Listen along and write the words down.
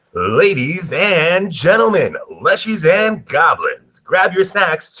Ladies and gentlemen, leshies and goblins, grab your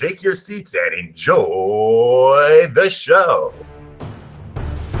snacks, take your seats, and enjoy the show.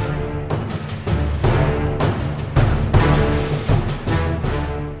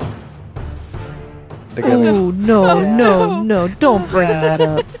 Oh, no, don't bring that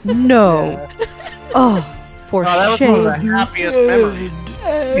up. No. Oh, for that shame. was one of the happiest memories.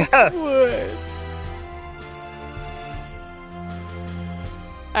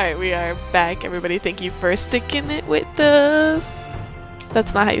 Alright, we are back, everybody. Thank you for sticking it with us.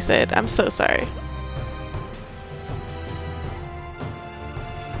 That's not how you say it. I'm so sorry.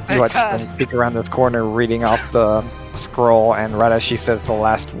 You watch them peek around this corner reading off the scroll, and right as she says the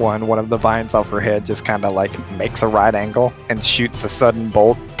last one of the vines off her head just kind of like makes a right angle and shoots a sudden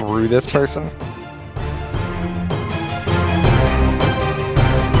bolt through this person.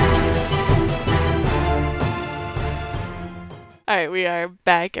 Alright, we are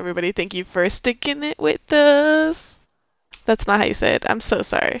back, everybody. Thank you for sticking it with us. That's not how you say it. I'm so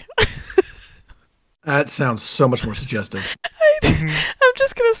sorry. That sounds so much more suggestive. I'm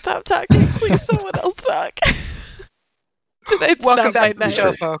just gonna stop talking. Please, someone else talk. Welcome back to the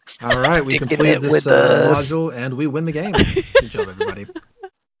show, folks. All right, we completed this module, and we win the game. Good job, everybody.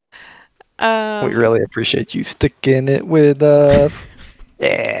 We really appreciate you sticking it with us.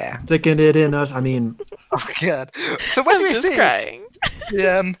 Yeah. Sticking it in us. I mean... Oh, God. So what do we see? Crying.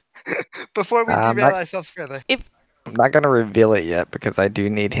 Yeah. Before we derail ourselves further. I'm not going to reveal it yet because I do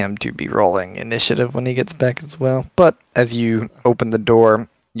need him to be rolling initiative when he gets back as well. But as you open the door,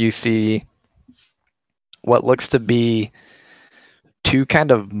 you see what looks to be two kind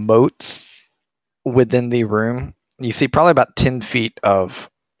of moats within the room. You see probably about 10 feet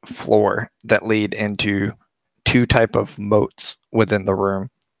of floor that lead into two type of moats within the room.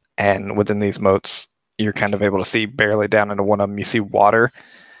 And within these moats, you're kind of able to see barely down into one of them. You see water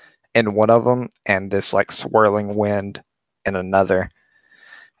in one of them and this like swirling wind in another.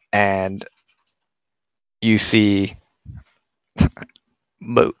 And you see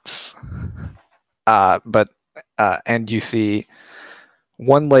moats. And you see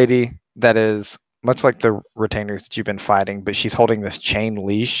one lady that is much like the retainers that you've been fighting, but she's holding this chain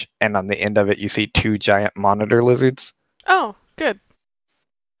leash, and on the end of it you see two giant monitor lizards. Oh, good.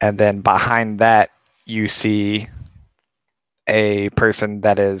 And then behind that you see a person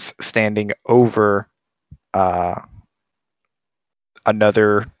that is standing over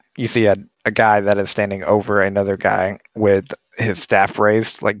another. You see a guy that is standing over another guy with his staff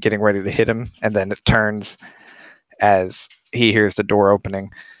raised, like getting ready to hit him, and then it turns as he hears the door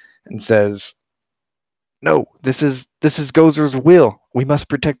opening and says, "No, this is Gozer's will. We must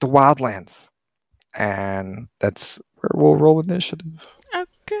protect the wildlands." And that's where we'll roll initiative.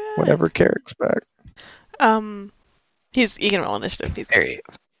 Okay. Whenever Carrick's back. He can roll initiative. He's there.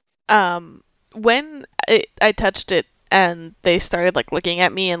 When I touched it and they started like looking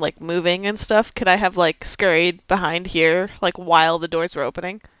at me and like moving and stuff, could I have like scurried behind here like while the doors were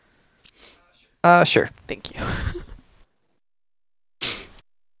opening? Sure. Thank you.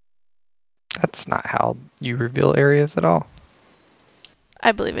 That's not how you reveal areas at all.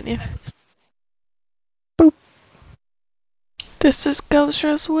 I believe in you. Boop. This is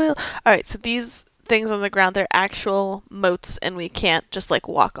Gozer's will. Alright, so these things on the ground, they're actual moats and we can't just like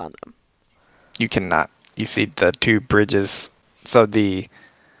walk on them. You cannot. You see the two bridges. So you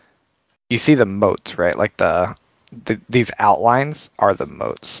see the moats, right? Like these outlines are the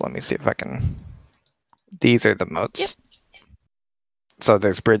moats. Let me see if I can. These are the moats. Yep. So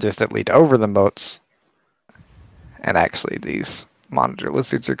there's bridges that lead over the moats. And actually these monitor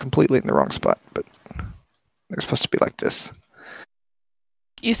lizards are completely in the wrong spot, but they're supposed to be like this.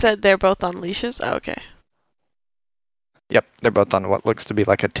 You said they're both on leashes? Oh, okay. Yep, they're both on what looks to be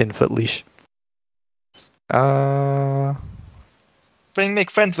like a 10-foot leash.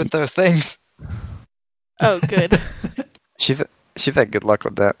 Make friends with those things. Oh, good. She's had good luck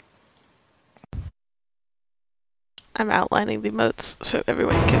with that. I'm outlining the moats so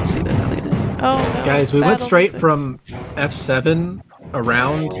everyone can see them clearly. Oh no. Guys, we went straight from F7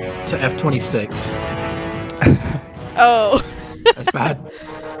 around to F26. Oh. That's bad.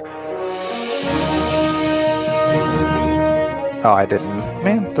 Oh, I didn't.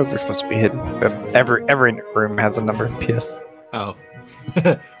 Man, those are supposed to be hidden. Every room has a number. PS. Oh.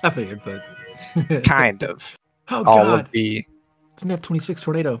 I figured, but... Kind of. Oh, all God. of the... It's an F26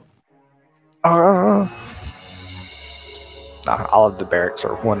 tornado. All of the barracks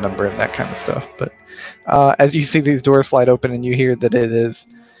are one number and that kind of stuff. But as you see these doors slide open and you hear that it is,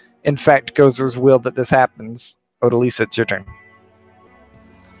 in fact, Gozer's will that this happens, Odalisa, it's your turn.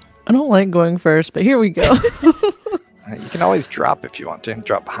 I don't like going first, but here we go. You can always drop if you want to.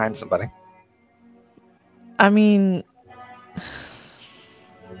 Drop behind somebody. I mean,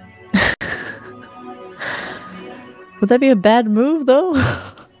 would that be a bad move though?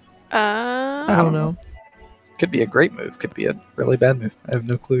 I don't know. Could be a great move. Could be a really bad move. I have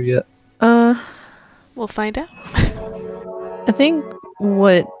no clue yet. We'll find out. I think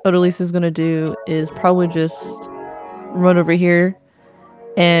what Odalise is gonna do is probably just run over here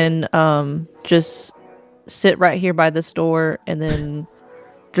and just sit right here by this door and then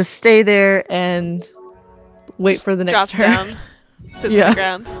just stay there and wait for the next Drops turn. down, sits on the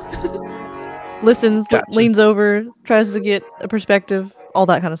ground. Listens, Gotcha. leans over, tries to get a perspective, all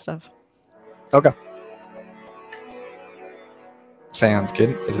that kind of stuff. Okay. Sounds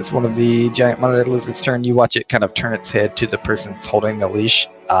good. It is one of the giant monitor lizard's turn. You watch it kind of turn its head to the person that's holding the leash.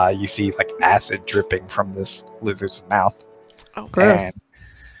 You see like acid dripping from this lizard's mouth. Oh, Gross. And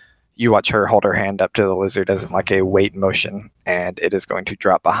you watch her hold her hand up to the lizard as in like a wait motion, and it is going to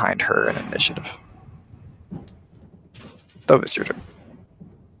drop behind her in initiative. Thovis, your turn.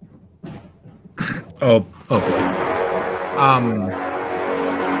 Oh boy.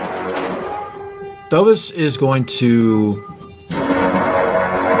 Thovis is going to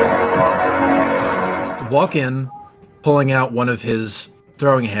walk in, pulling out one of his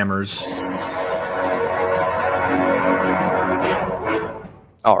throwing hammers.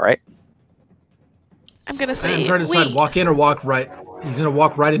 All right. I'm gonna say. And trying to decide wait. walk in or walk right. He's going to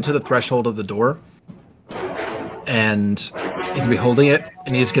walk right into the threshold of the door. And he's going to be holding it.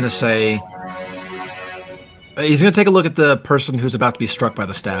 And he's going to say... He's going to take a look at the person who's about to be struck by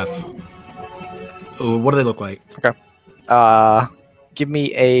the staff. Ooh, what do they look like? Give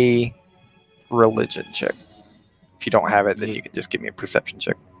me a religion check. If you don't have it, then you can just give me a perception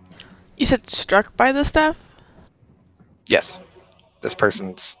check. You said struck by the staff? Yes. This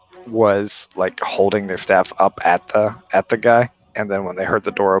person's was like holding their staff up at the guy, and then when they heard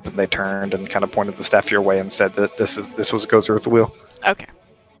the door open, they turned and kind of pointed the staff your way and said that this was Gozer with the wheel. Okay.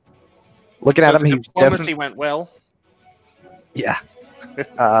 Looking at him, he's diplomacy definitely went well. yeah.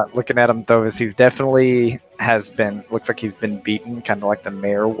 Looking at him though, he's definitely looks like he's been beaten, kind of like the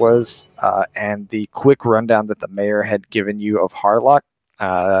mayor was. And the quick rundown that the mayor had given you of Harlock,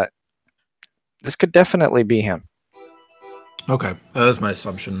 this could definitely be him. Okay, that was my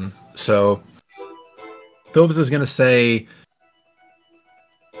assumption. So, Phillips is going to say,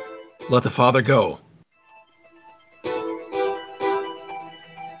 let the father go.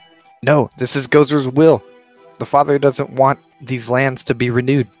 No, this is Gozer's will. The father doesn't want these lands to be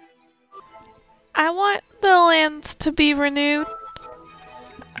renewed. I want the lands to be renewed.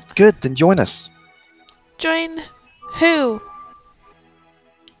 Good, then join us. Join who?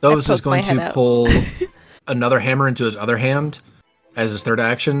 Phillips is poke my going head to out. pull another hammer into his other hand as his third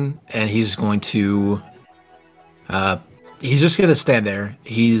action, and he's going to... he's just going to stand there.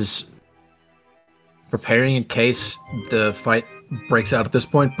 He's preparing in case the fight breaks out at this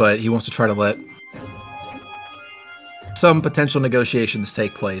point, but he wants to try to let some potential negotiations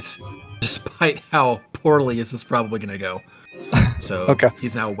take place, despite how poorly this is probably going to go. So Okay.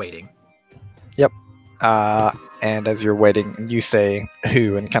 He's now waiting. Yep. And as you're waiting, you say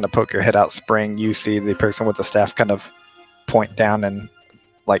who and kind of poke your head out spring. You see the person with the staff kind of point down and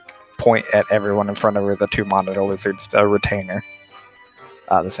like point at everyone in front of her, the two monitor lizards, a retainer.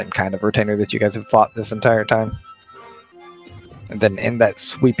 The same kind of retainer that you guys have fought this entire time. And then in that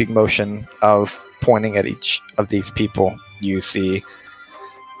sweeping motion of pointing at each of these people, you see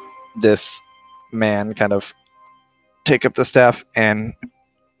this man kind of take up the staff and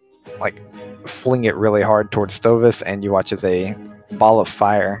like fling it really hard towards Stovis, and you watch as a ball of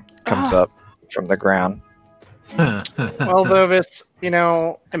fire comes up from the ground. Well, Thovis,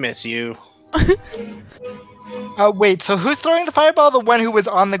 I miss you. Wait, so who's throwing the fireball? The one who was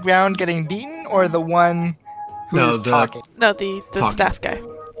on the ground getting beaten, or the one who's talking? No, the Talking. staff guy.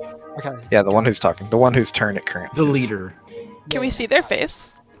 Okay. Yeah, the one who's talking. The one whose turn it currently The is. leader. Can we see their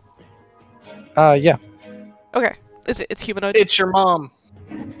face? Yeah. Okay. It's humanoid? It's your mom.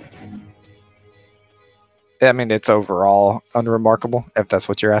 I mean, it's overall unremarkable, if that's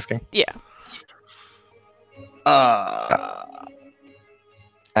what you're asking. Yeah.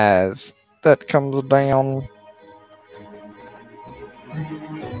 As that comes down...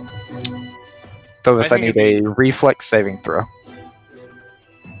 Thovis, I need a reflex saving throw.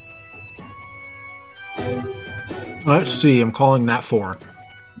 Let's see. I'm calling that 4.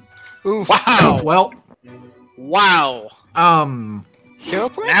 Oof. Wow. Well, Wow. Hero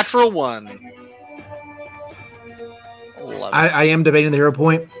point? Natural 1. Love I am debating the hero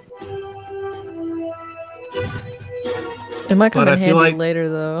point. It might come But in I feel handy like- later,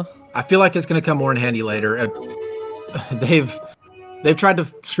 though. I feel like it's going to come more in handy later. they've tried to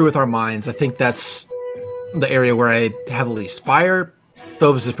screw with our minds. I think that's the area where I have the least fire.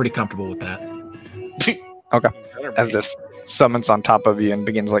 Thovis is pretty comfortable with that. Okay. As this summons on top of you and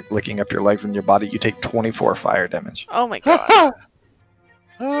begins like licking up your legs and your body, you take 24 fire damage. Oh my god.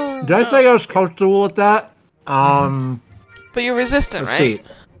 Did I say I was comfortable with that? But you're resistant, Let's right?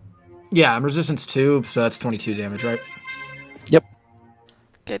 see. Yeah, I'm resistance 2, so that's 22 damage, right? Yep.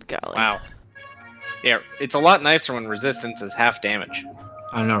 Good golly. Wow. Yeah, it's a lot nicer when resistance is half damage.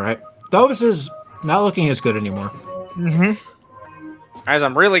 I know, right? Thovis is not looking as good anymore. Mm-hmm. Guys,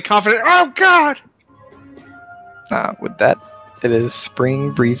 I'm really confident. Oh god! With that, it is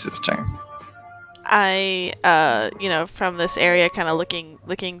Spring Breeze's turn. I, from this area, kind of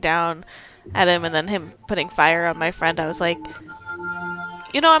looking down at him, and then him putting fire on my friend, I was like,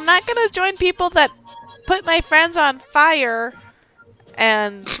 I'm not gonna join people that put my friends on fire.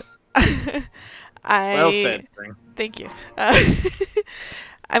 And Well said, Spring. Thank you.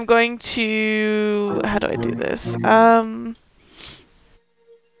 I'm going to. How do I do this?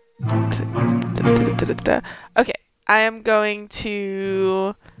 Okay, I am going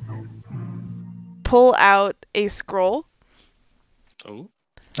to pull out a scroll. Oh.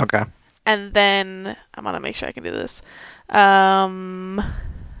 Okay. And then I'm gonna make sure I can do this. 5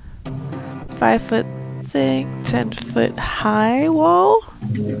 foot thick, 10 foot high wall.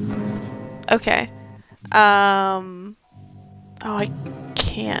 Okay. Oh, I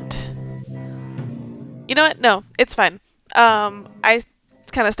can't. You know what? No, it's fine. I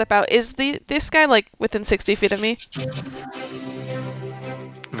kind of step out. Is this guy like within 60 feet of me?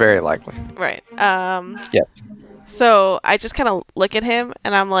 Very likely. Right. Yes. So I just kind of look at him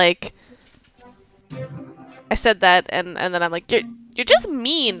and I'm like, I said that and then I'm like, you're just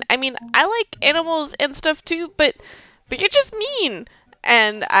mean. I mean, I like animals and stuff too, but you're just mean.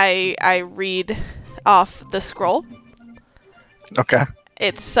 And I read off the scroll. Okay.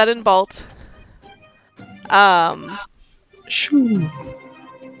 It's Sudden Bolt. Shoo.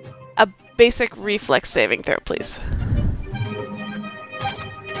 A basic reflex saving throw, please.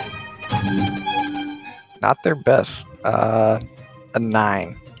 Not their best. A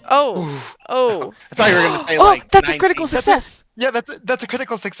 9. Oh. I thought you were gonna say Oh, like that's 19. a critical success. Yeah, that's a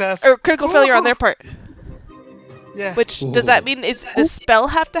critical success. Or critical failure on their part. Yeah. Which, does that mean, is the spell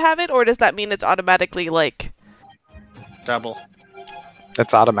have to have it, or does that mean it's automatically, like... Double.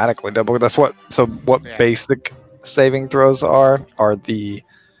 That's automatically double. That's what. So what Yeah. basic saving throws are the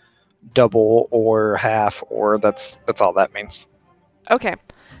double or half, or that's all that means. Okay.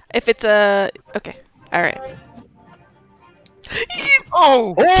 If it's a... Okay. Alright.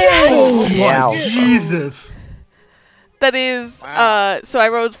 Oh! Oh Yeah. my Jesus! That is, Wow. so I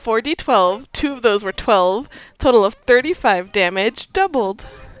rolled 4d12, 2 of those were 12, total of 35 damage, doubled.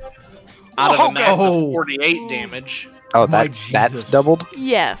 Out of Oh, a max oh. of 48 damage. Oh, My that's Jesus. doubled.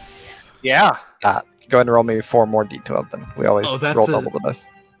 Yes. Yeah. Go ahead and roll me 4 more d12 then. We always Oh, that's roll a- double the dice.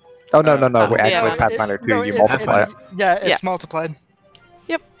 Oh no. We yeah. actually Pathfinder 2. No, You multiply it. Yeah, it's Yeah. multiplied.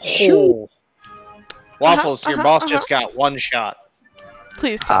 Shoo. Waffles, your Uh-huh, boss uh-huh. just got one shot.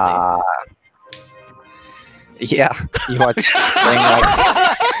 Please tell me. Yeah. You watch Spring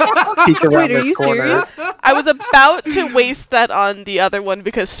like peek around Wait, are this you corner. serious? I was about to waste that on the other one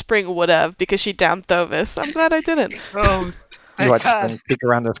because Spring would have, because she downed Thovis. I'm glad I didn't. Oh, You thank watch God. Spring peek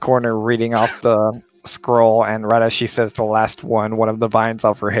around this corner, reading off the scroll, and right as she says the last one of the vines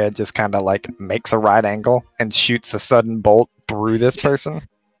off her head just kind of like makes a right angle and shoots a sudden bolt through this person,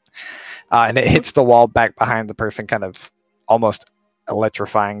 and it hits the wall back behind the person, kind of almost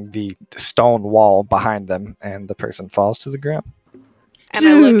electrifying the stone wall behind them, and the person falls to the ground. And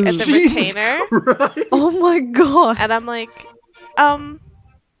I look at the Jesus retainer, Christ. Oh my god. and I'm like,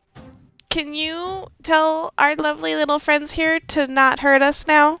 can you tell our lovely little friends here to not hurt us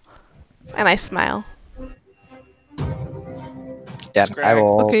now? And I smile. Yeah, Scrag. I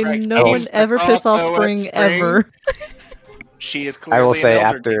will. Okay, Right. no Oh, one ever piss off also at Spring Spring. ever. She is clearly I will an say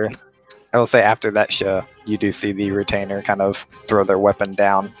elder after. demon. I will say after that show, you do see the retainer kind of throw their weapon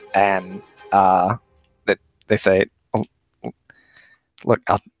down, and that they say, oh, "Look,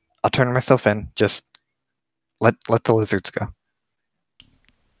 I'll turn myself in. Just let the lizards go."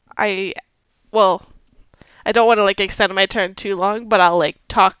 I don't want to like extend my turn too long, but I'll like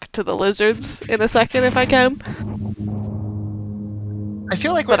talk to the lizards in a second if I can. I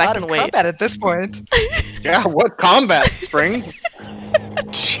feel like we're But I out can of wait. combat at this point. Yeah, what combat, Spring?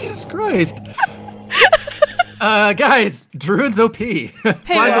 Jesus Christ! Guys, Druid's OP. Hey,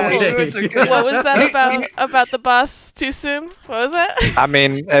 By the Druid's way. okay. what was that about the boss? Too soon? What was that? I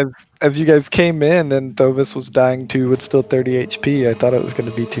mean, as you guys came in and Thovis was dying too with still 30 HP, I thought it was going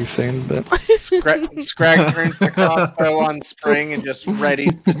to be too soon, but Scrag turns the crossbow on spring and just ready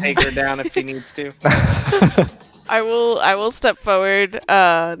to take her down if he needs to. I will step forward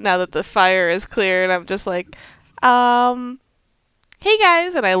now that the fire is clear, and I'm just like, hey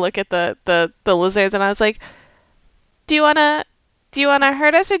guys, and I look at the lizards, and I was like, do you wanna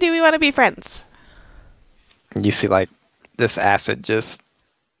hurt us, or do we wanna be friends? you see like this acid just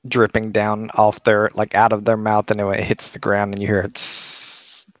dripping down off their out of their mouth, and when it hits the ground, and you hear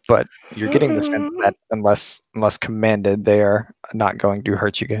it. But you're getting the sense that unless commanded, they are not going to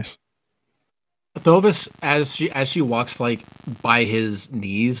hurt you guys. Thovis, as she walks like by his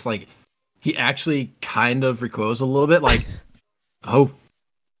knees, like he actually kind of recoils a little bit, like, oh,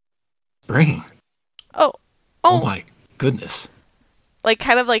 spring. Oh My goodness. like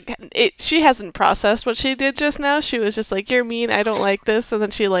kind of like it. She hasn't processed what she did just now. She was just like, "You're mean. I don't like this," and then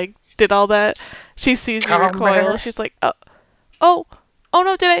she like did all that. She sees you recoil. She's like, "Oh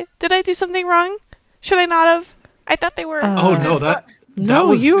no! Did I do something wrong? Should I not have? I thought they were." Oh no, that No,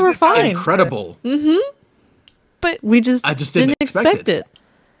 was you were fine. incredible. Mm-hmm. But I just didn't expect it.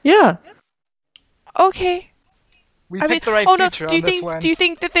 Yeah. Okay. We I mean, picked the right oh no! future Do you on this think one. do you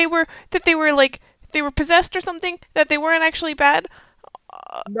think that they were like they were possessed or something? That they weren't actually bad?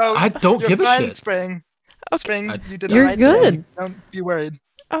 No, I don't you're give a fine, shit. Spring. Okay. Spring, you did the You're right good. thing. Don't be worried.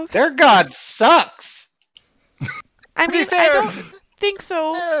 Okay. Their god sucks. I To be mean, I fair, don't think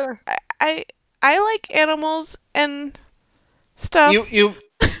so. eh, I like animals and stuff.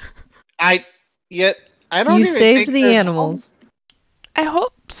 I don't You even saved think the there's- animals. I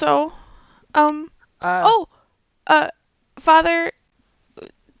hope so. uh, Father,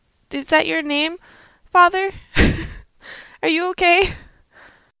 is that your name, Father? Are you okay?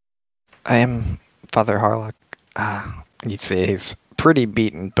 I am Father Harlock. You'd say he's pretty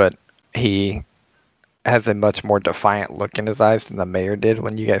beaten, but he has a much more defiant look in his eyes than the mayor did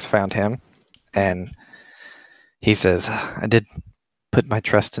when you guys found him. And he says, I did put my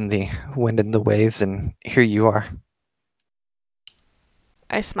trust in the wind and the waves, and here you are.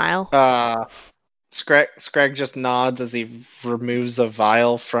 I smile. Scrag just nods as he removes a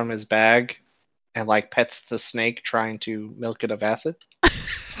vial from his bag and like pets the snake, trying to milk it of acid.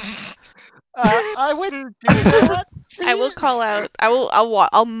 I wouldn't do that. I will call out.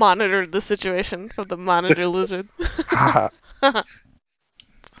 I'll monitor the situation of the monitor lizard.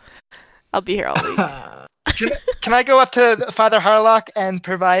 I'll be here all week. Can I go up to Father Harlock and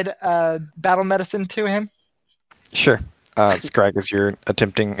provide battle medicine to him? Sure. Scrag, as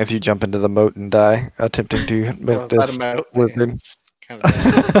you jump into the moat and die, attempting to milk this lizard.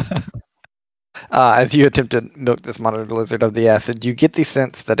 As you attempt to milk this monitor lizard of the acid, you get the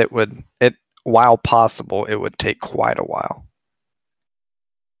sense that while possible, it would take quite a while.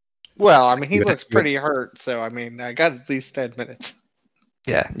 Well, I mean, he You would- looks pretty hurt, so I mean, I got at least 10 minutes.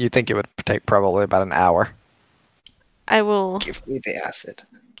 Yeah, you think it would take probably about an hour. I will. Give me the acid.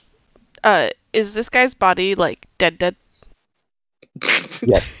 Is this guy's body like dead?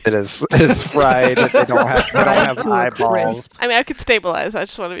 Yes, it is. It is fried. They don't have To a eyeballs. crisp. I mean, I could stabilize. I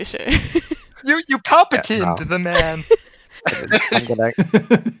just want to be sure. You Palpatined no. the man.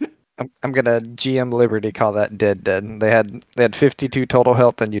 I'm gonna GM Liberty call that dead. They had 52 total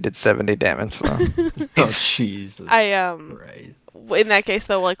health and you did 70 damage. So. Oh Jesus. Right. In that case,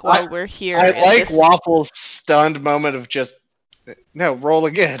 though, like while we're here, I in like this- Waffle's stunned moment of just no, roll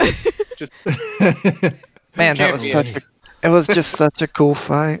again. Just Man, it was just such a cool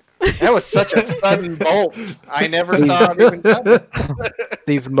fight. that was such a sudden bolt. I never saw it even coming.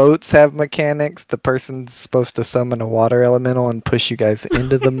 These moats have mechanics. The person's supposed to summon a water elemental and push you guys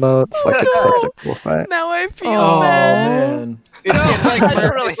into the moats. Like it's such a cool fight. Now I feel Oh bad. man. It's like, I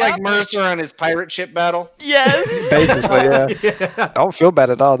don't really it's like have Mercer on his pirate ship battle. Yes. Basically, yeah. I don't feel bad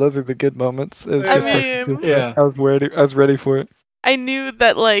at all. Those are the good moments. It's I just such a mean- cool- Yeah. I was ready for it. I knew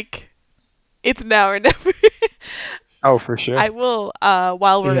that like it's now or never. Oh, for sure. I will,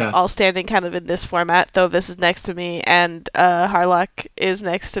 while we're Yeah. all standing kind of in this format, though this is next to me and Harlock is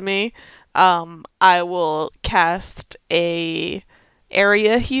next to me, I will cast a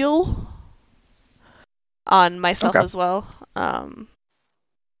area heal on myself Okay. as well. Because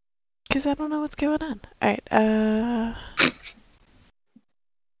I don't know what's going on. Alright,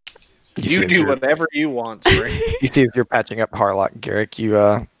 see You as do you're- whatever you want, Spring. You see, as you're patching up Harlock, Garrick, you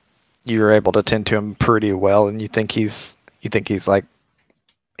were able to tend to him pretty well, and you think he's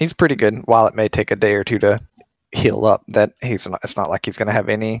pretty good. While it may take a day or two to heal up, it's not like he's gonna have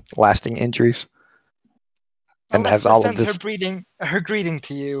any lasting injuries. And as Let's all of send this, her greeting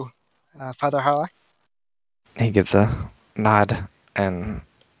to you, Father Harlock. he gives a nod, and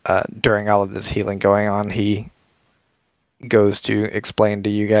during all of this healing going on, he goes to explain to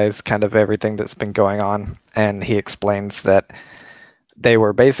you guys kind of everything that's been going on, and he explains that they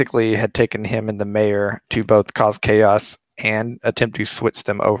were basically had taken him and the mayor to both cause chaos and attempt to switch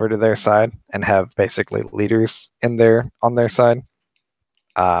them over to their side and have basically leaders on their side.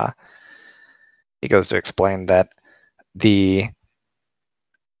 He goes to explain that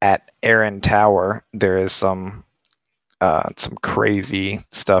at Aaron Tower there is some crazy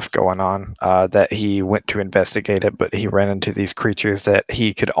stuff going on, that he went to investigate it, but he ran into these creatures that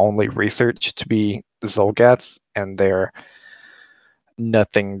he could only research to be Zolgats, and they're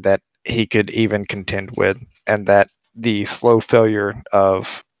nothing that he could even contend with, and that the slow failure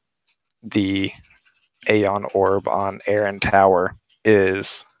of the Aeon Orb on Aaron Tower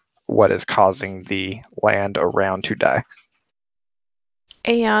is what is causing the land around to die.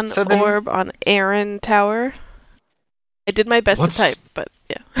 Aeon Orb on Aaron Tower. I did my best to type, but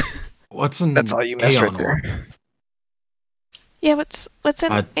yeah. What's an That's all you missed Aeon right Orb? there. Yeah, what's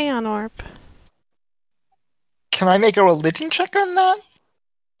an Aeon Orb? Can I make a religion check on that?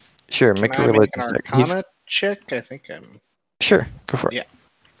 Sure, Can make I a religion make an check. Arcana check? I think I'm. Sure, go for it. Yeah.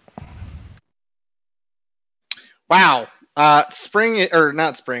 Wow. Spring or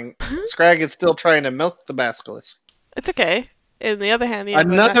not spring? Scrag is still trying to milk the basilisk. It's okay. On the other hand, you have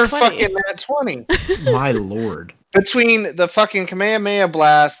another a nat 20. fucking nat 20. My lord. Between the fucking Kamehameha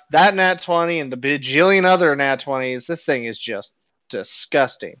Blast, that nat 20, and the bajillion other nat 20s, this thing is just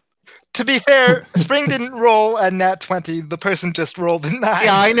disgusting. To be fair, Spring didn't roll a nat 20. The person just rolled a 9.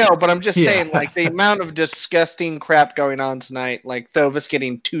 Yeah, I know, but I'm just saying, like, the amount of disgusting crap going on tonight, like Thovis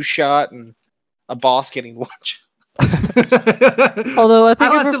getting 2 shot and a boss getting 1 shot. Although I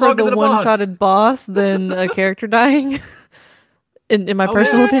think I prefer the one-shotted boss than a character dying. in my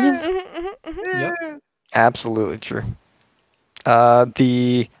personal opinion. Yep. Absolutely true.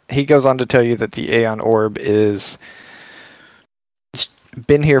 He goes on to tell you that the Aeon Orb is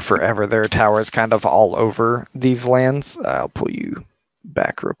been here forever. There are towers kind of all over these lands. I'll pull you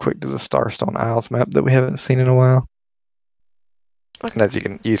back real quick to the Starstone Isles map that we haven't seen in a while. And as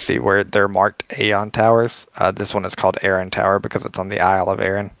you see where they're marked Aeon Towers, this one is called Aaron Tower because it's on the Isle of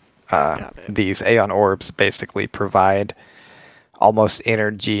Aaron. These Aeon Orbs basically provide almost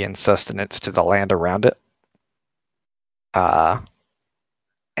energy and sustenance to the land around it.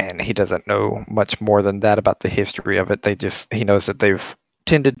 And he doesn't know much more than that about the history of it. He knows that they've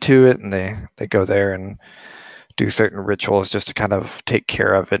tended to it, and they go there and do certain rituals just to kind of take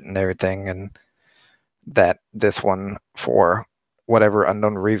care of it and everything, and that this one, for whatever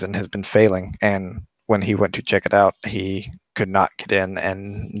unknown reason, has been failing. And when he went to check it out, he could not get in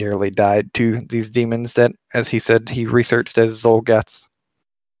and nearly died to these demons that, as he said, he researched as Zolgats.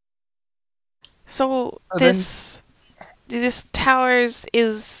 So this towers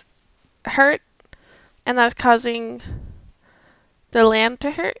is hurt, and that's causing the land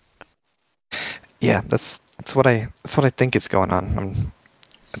to hurt. Yeah, that's what I think is going on.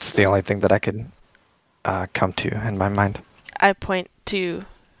 It's the only thing that I could come to in my mind. I point to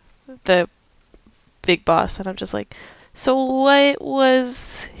the big boss, and I'm just like, so what was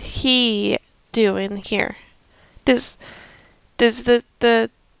he doing here? Does this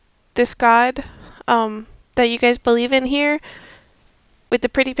god that you guys believe in here with the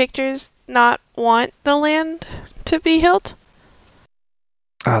pretty pictures not want the land to be healed?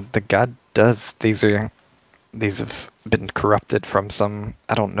 The god does. These have been corrupted from some.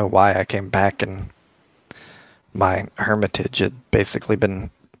 I don't know why I came back, and my hermitage had basically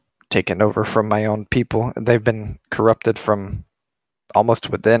been taken over from my own people. They've been corrupted from almost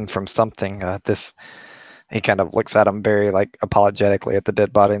within, from something. He kind of looks at him very apologetically at the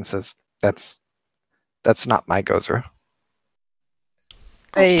dead body and says, "That's not my Gozra."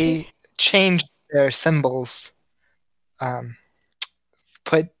 They changed their symbols,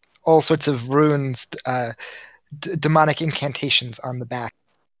 put all sorts of runes, demonic incantations on the back.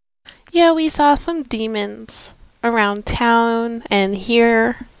 Yeah, we saw some demons around town and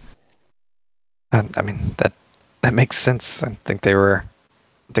here. I mean, that makes sense. I think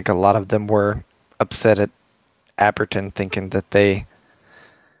a lot of them were upset at Aberton, thinking that they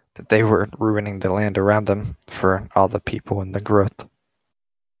were ruining the land around them for all the people and the growth.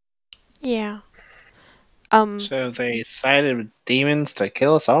 Yeah. So they sided with demons to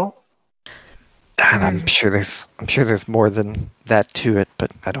kill us all? And I'm sure there's more than that to it,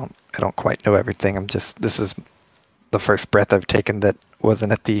 but I don't quite know everything. This is the first breath I've taken that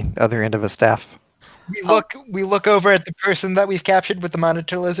wasn't at the other end of a staff. We look over at the person that we've captured with the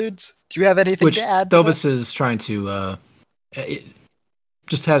monitor lizards. Do you have anything Which to add? Thovis is trying to it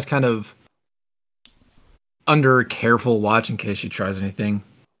just has kind of under careful watch in case she tries anything.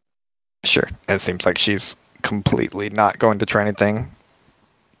 Sure. It seems like she's completely not going to try anything.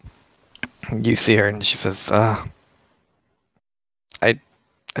 You see her and she says, I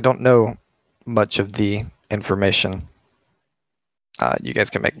don't know much of the information. You guys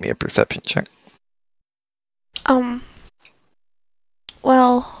can make me a perception check.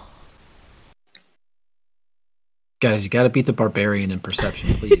 Well, Guys, you gotta beat the barbarian in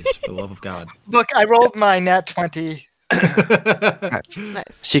perception, please, for the love of God. Look, I rolled my nat 20. nice.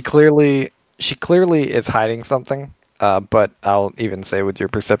 She clearly is hiding something. But I'll even say with your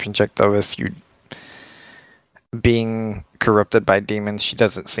perception check, though, is you being corrupted by demons, she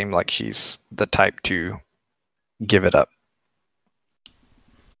doesn't seem like she's the type to give it up.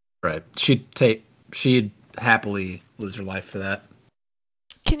 Right. She'd happily lose her life for that.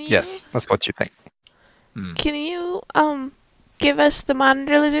 Can you? Yes, that's what you think. Can you give us the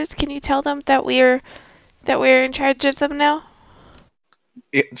monitor lizards? Can you tell them that we're in charge of them now?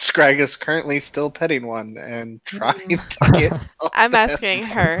 Scrag is currently still petting one and trying to get. I'm asking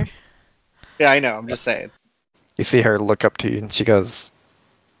her. Yeah, I know. I'm just saying. You see her look up to you and she goes,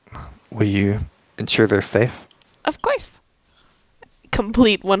 "Will you ensure they're safe?" Of course.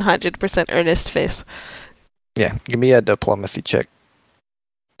 Complete 100% earnest face. Yeah, give me a diplomacy check.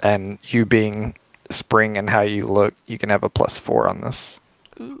 And you being Spring and how you look, you can have a +4 on this.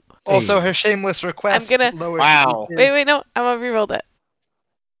 Ooh. Also, her shameless request. I'm gonna- lowers Wow. the- Wait, no. I'm gonna reroll that.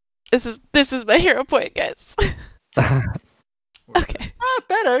 This is my hero point, guys. Okay.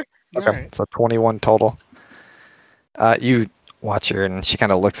 Better. Okay, Alright. so 21 total. You watch her and she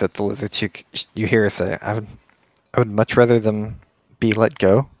kind of looks at the lizard. You hear her say, I would much rather them be let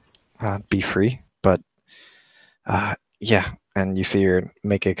go, be free, but yeah." And you see her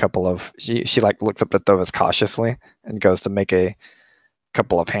make a couple of, she like looks up at Thovis cautiously and goes to make a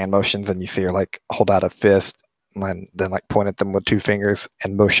couple of hand motions, and you see her like hold out a fist and then like point at them with 2 fingers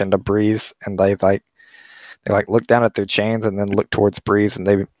and motion to Breeze, and they look down at their chains and then look towards Breeze,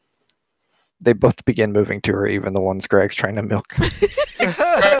 and they both begin moving to her, even the ones Greg's trying to milk.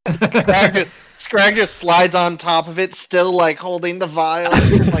 Scrag just slides on top of it, still like holding the vial,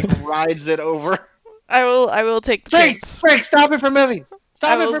 and just, like rides it over. I will take the Frank, chains. Frank, stop it from moving!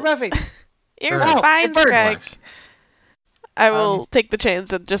 Stop I it will- from moving! You're Alright. fine, it burns. Greg. Relax. I will take the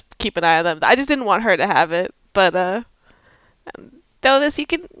chains and just keep an eye on them. I just didn't want her to have it, but Dovis,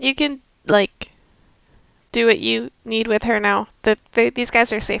 you can like do what you need with her now. These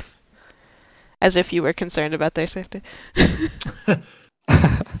guys are safe. As if you were concerned about their safety.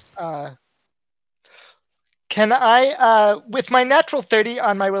 Can I, with my natural 30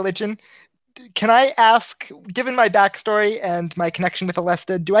 on my religion, can I ask, given my backstory and my connection with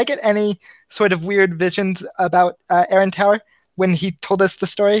Alesta, do I get any sort of weird visions about Aaron Tower when he told us the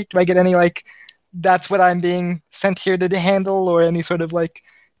story? Do I get any, like, that's what I'm being sent here to handle, or any sort of, like,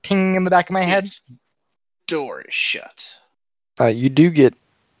 ping in the back of my head? Door is shut. You do get,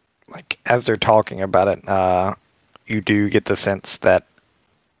 like, as they're talking about it, you do get the sense that,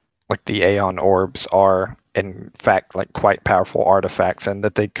 like, the Aeon orbs are, in fact, like, quite powerful artifacts, and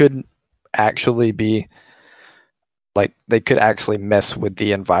that they could actually be, like, they could actually mess with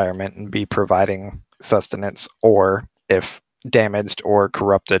the environment and be providing sustenance, or if damaged or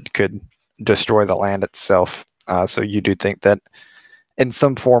corrupted, could destroy the land itself. So you do think that in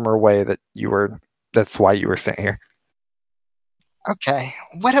some form or way that that's why you were sent here. Okay.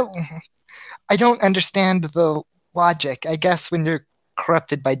 I don't understand the logic. I guess when you're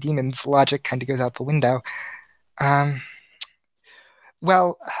corrupted by demons, logic kind of goes out the window.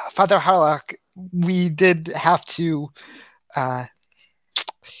 Well, Father Harlock, we did have to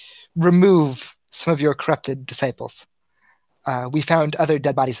remove some of your corrupted disciples. We found other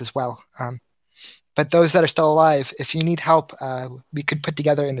dead bodies as well. But those that are still alive, if you need help, we could put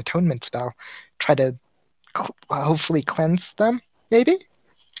together an atonement spell. Try to hopefully cleanse them, maybe?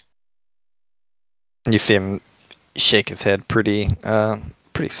 You see him shake his head pretty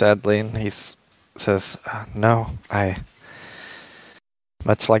sadly, and he says, "No,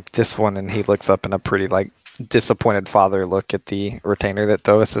 much like this one." And he looks up in a pretty like disappointed father look at the retainer that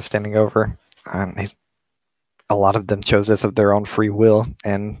Thovis is standing over. And a lot of them chose this of their own free will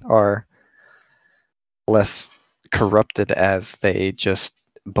and are less corrupted as they just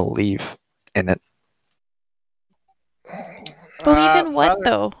believe in it. Believe in what, Father-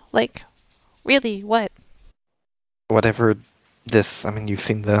 though? Like, really, what? Whatever this, I mean, you've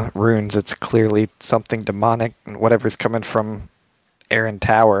seen the runes, it's clearly something demonic, and whatever's coming from Aaron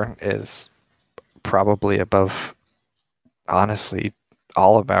Tower is probably above, honestly,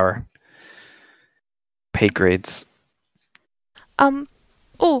 all of our pay grades.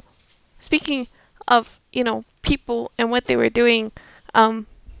 Oh, speaking of, people and what they were doing,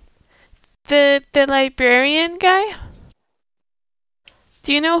 the librarian guy?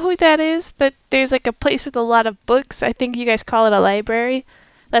 Do you know who that is? That there's like a place with a lot of books. I think you guys call it a library.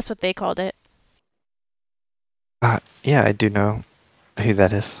 That's what they called it. Yeah, I do know who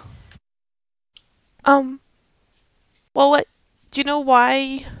that is. Well, what? Do you know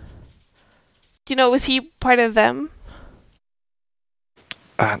why? Do you know, was he part of them?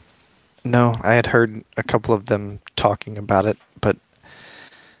 No, I had heard a couple of them talking about it, but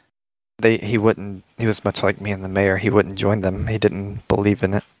he wouldn't. He was much like me and the mayor. He wouldn't join them. He didn't believe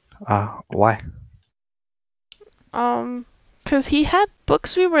in it. Why? 'Cause he had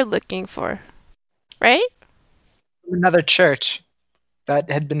books we were looking for, right? Another church that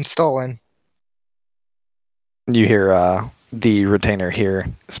had been stolen. You hear the retainer here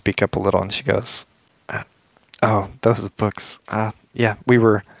speak up a little, and she goes, "Oh, those books. Yeah, we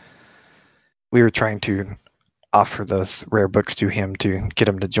were trying to offer those rare books to him to get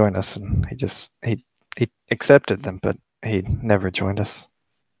him to join us, and he accepted them, but he never joined us."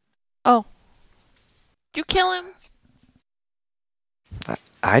 Oh. Did you kill him?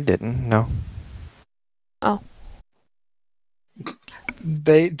 I didn't. No. Oh.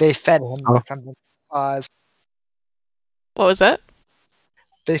 They fed him Oh. with something with claws. What was that?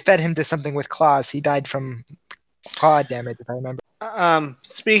 They fed him to something with claws. He died from claw damage, if I remember.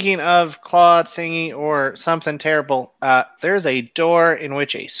 Speaking of claw thingy or something terrible, there's a door in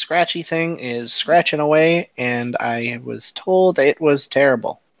which a scratchy thing is scratching away, and I was told it was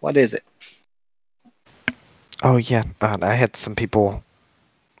terrible. What is it? Oh yeah, I had some people,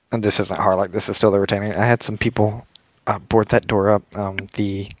 and this isn't Harlock. This is still the retainer. I had some people board that door up.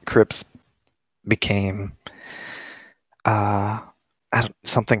 The crypts became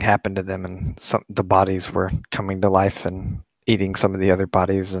something happened to them, and the bodies were coming to life and eating some of the other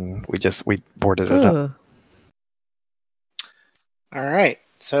bodies, and we boarded it up. All right.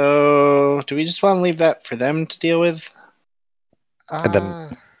 So, do we just want to leave that for them to deal with?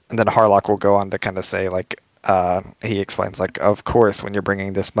 And then Harlock will go on to kind of say, like, he explains, like, of course, when you're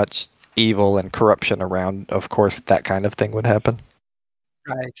bringing this much evil and corruption around, of course, that kind of thing would happen.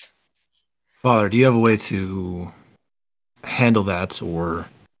 Right. Father, do you have a way to handle that, or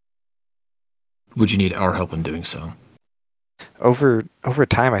would you need our help in doing so? Over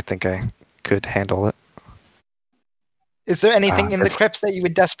time, I think I could handle it. Is there anything in the crypts that you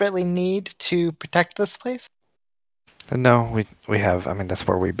would desperately need to protect this place? No, we have. I mean, that's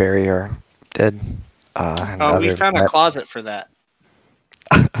where we bury our dead. We found a closet for that.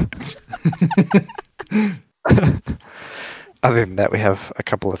 Other than that, we have a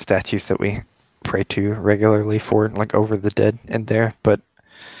couple of statues that we pray to regularly for, like, over the dead in there. But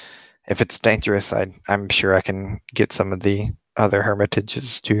if it's dangerous, I'm sure I can get some of the other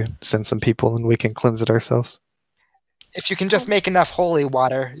hermitages to send some people, and we can cleanse it ourselves. If you can just make enough holy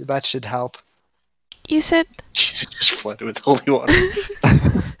water, that should help. You said just flooded with holy water.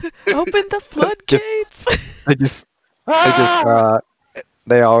 Open the floodgates.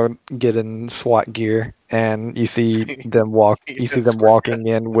 They all get in SWAT gear, and you see them walking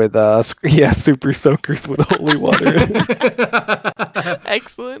in with super soakers with holy water.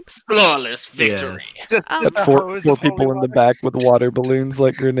 Excellent. Flawless victory. Yes. Four people in the back with water balloons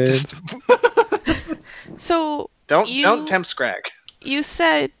like grenades. So don't tempt Scrag. You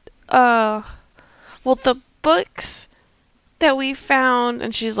said well, the books that we found,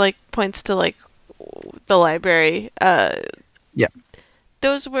 and she's like points to like the library. Yeah.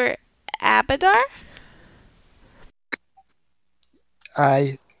 Those were Abadar?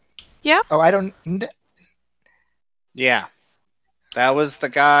 Yeah. Oh, I don't. Yeah. That was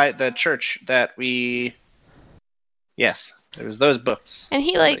the church that we. Yes, it was those books. And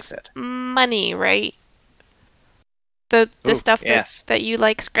he likes money, right? The stuff that you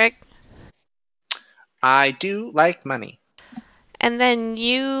like, Scrag? I do like money. And then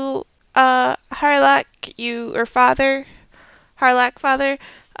you, Harlock, father,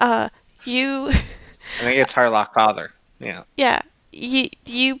 you. I think it's Harlock father. Yeah. Yeah.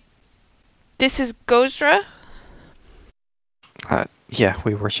 You. This is Gozra? Yeah,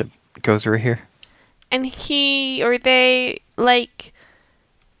 we worship Gozra here. And he or they like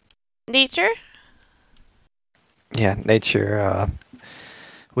nature? Yeah, nature.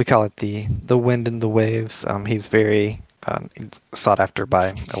 We call it the wind and the waves. He's very sought after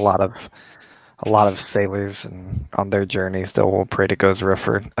by a lot of sailors, and on their journeys they will pray to Gozra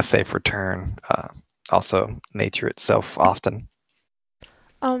for a safe return. Also, nature itself often.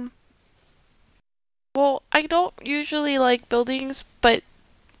 Well, I don't usually like buildings, but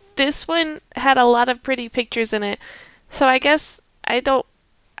this one had a lot of pretty pictures in it. So I guess I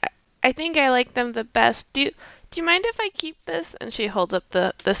think I like them the best. Do you mind if I keep this? And she holds up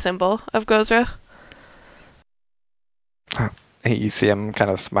the symbol of Gozra. You see him kind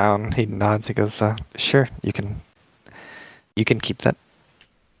of smile, and he nods. He goes, "Sure, you can keep that."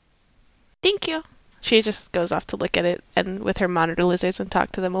 Thank you. She just goes off to look at it and with her monitor lizards and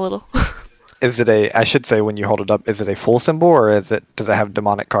talk to them a little. Is it I should say when you hold it up, is it a full symbol or does it have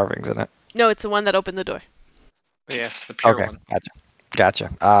demonic carvings in it? No, it's the one that opened the door. Yeah, it's the pure one. Gotcha.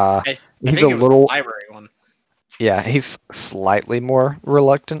 I He's think a it was little the library one. Yeah, he's slightly more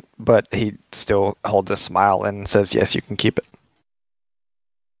reluctant, but he still holds a smile and says, "Yes, you can keep it."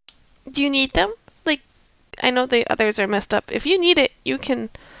 Do you need them? Like, I know the others are messed up. If you need it, you can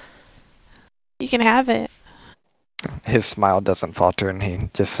have it. His smile doesn't falter, and he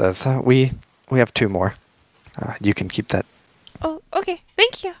just says, "We have 2 more. You can keep that." Oh, okay.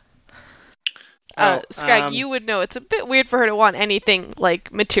 Thank you. Scrag, you would know. It's a bit weird for her to want anything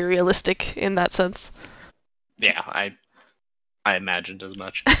like materialistic in that sense. Yeah, I imagined as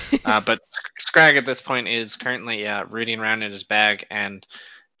much. But Scrag at this point is currently rooting around in his bag and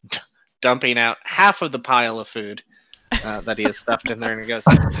dumping out half of the pile of food that he has stuffed in there, and he goes,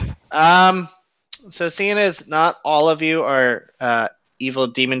 so seeing as not all of you are evil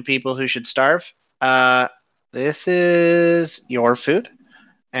demon people who should starve, this is your food.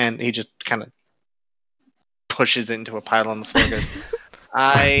 And he just kind of pushes it into a pile on the floor and goes,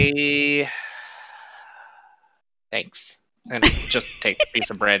 thanks. And just takes a piece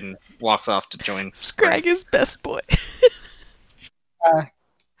of bread and walks off to join Scrag is best boy.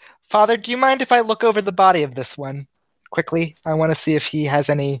 Father, do you mind if I look over the body of this one quickly? I want to see if he has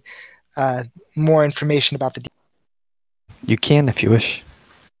any more information about the. You can if you wish.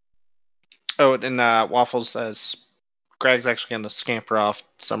 Oh, and Waffles says Greg's actually going to scamper off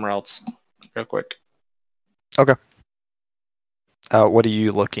somewhere else real quick. Okay. What are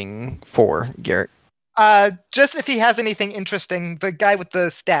you looking for, Garrett? Just if he has anything interesting, the guy with the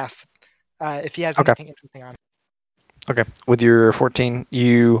staff. If he has anything interesting on him. Okay. With your 14,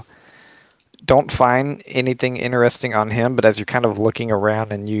 you don't find anything interesting on him, but as you're kind of looking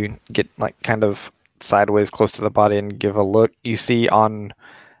around and you get like kind of sideways close to the body and give a look, you see on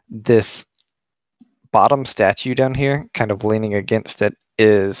this bottom statue down here, kind of leaning against it,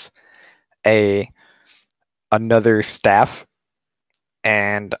 is another staff,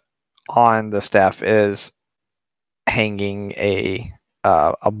 and on the staff is hanging a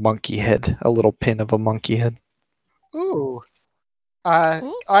monkey head, a little pin of a monkey head. Ooh.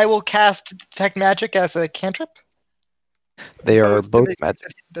 I will cast Detect Magic as a cantrip. They are both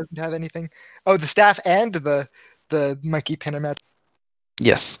magic. Doesn't have anything. Oh, the staff and the monkey pin are magic.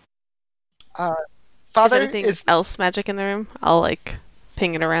 Yes. Father, is anything else magic in the room? I'll like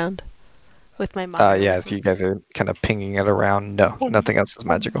ping it around with my mind. Yeah, so you guys are kind of pinging it around. No, nothing else is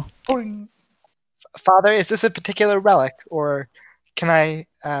magical. Father, is this a particular relic, or can I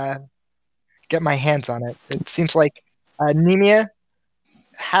get my hands on it? It seems like Nemia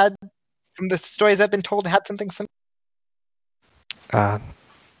had, from the stories I've been told, had something similar.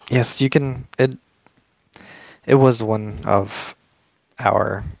 Yes, you can. It was one of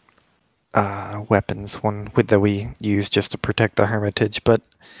our weapons, one that we use just to protect the hermitage, but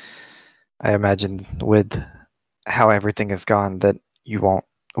I imagine with how everything has gone that we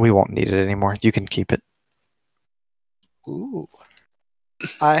won't need it anymore. You can keep it. Ooh.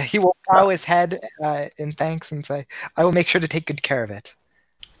 He will bow his head in thanks and say, "I will make sure to take good care of it."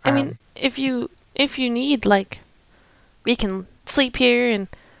 I mean, if you need, like, we can sleep here and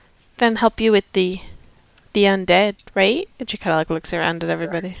then help you with the undead, right? And she kind of like looks around at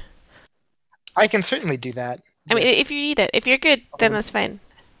everybody. I can certainly do that. I mean, if you need it, if you're good, then that's fine.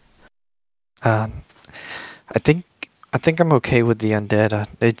 I think I'm okay with the undead.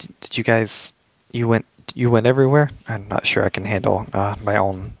 Did you guys? You went everywhere? I'm not sure I can handle my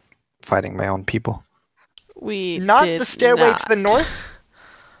own fighting my own people. We not did the stairway not. to the north.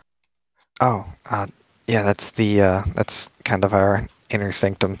 Oh, yeah, that's that's kind of our inner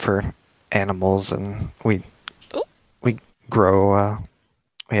sanctum for animals, and we grow.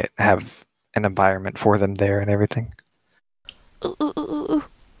 We have an environment for them there and everything. Ooh.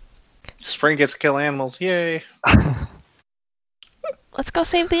 Spring gets to kill animals. Yay! Let's go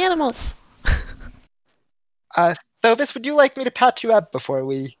save the animals. Thovis, would you like me to patch you up before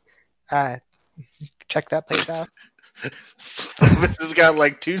we check that place out? Thovis has got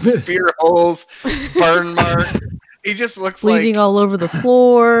like 2 spear holes, burn marks. He just looks bleeding all over the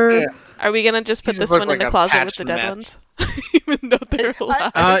floor. Yeah. Are we gonna just put this one in the closet with the dead ones? even though they're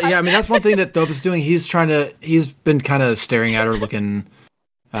alive. Yeah, I mean that's one thing that Dope is doing. He's been kind of staring at her, looking,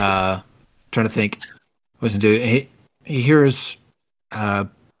 trying to think what to do. He hears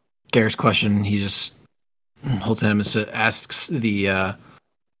Garrett's question. He just holds him and asks the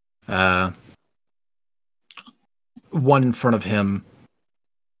one in front of him.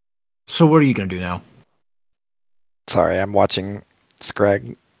 So what are you gonna do now? Sorry, I'm watching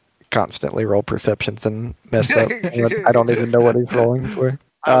Scrag constantly roll perceptions and mess up. I don't even know what he's rolling for.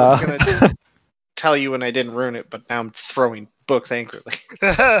 I was gonna tell you when I didn't ruin it, but now I'm throwing books angrily.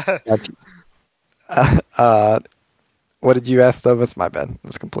 What did you ask, though? That's my bad.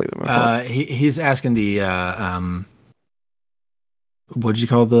 That's completely my fault. He's asking the what did you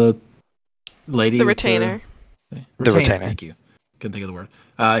call the lady? The retainer. The retainer. Thank you. Couldn't think of the word.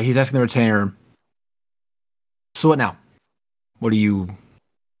 He's asking the retainer. So what now? What are you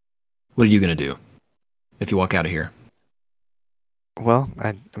gonna do if you walk out of here? Well,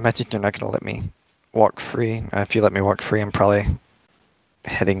 I imagine you're not gonna let me walk free. If you let me walk free, I'm probably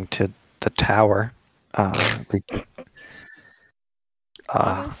heading to the tower. At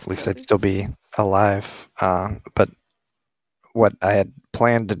least I'd still be alive. But what I had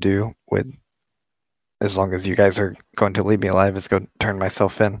planned to do would, as long as you guys are going to leave me alive, is go turn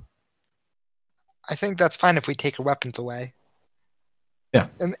myself in. I think that's fine if we take your weapons away. Yeah.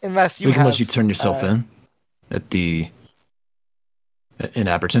 Unless you we can have, let you turn yourself in in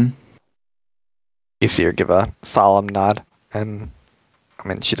Aberton. You see her give a solemn nod, and I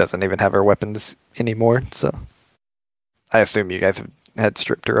mean, she doesn't even have her weapons anymore, so I assume you guys have had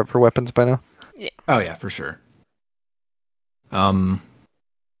stripped her of her weapons by now. Yeah. Oh yeah, for sure.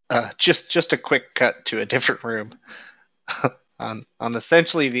 Just a quick cut to a different room. on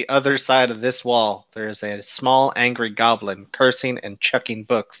essentially the other side of this wall, there is a small angry goblin cursing and chucking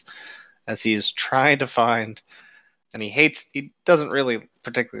books as he is trying to find, and he doesn't really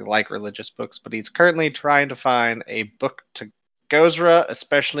particularly like religious books, but he's currently trying to find a book to Gozra,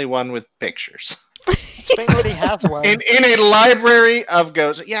 especially one with pictures. Spring already has one. In a library of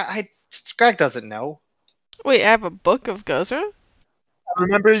Gozra. Yeah, Scrag doesn't know. Wait, I have a book of Gozra?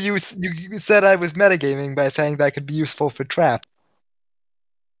 Remember you said I was metagaming by saying that could be useful for trap.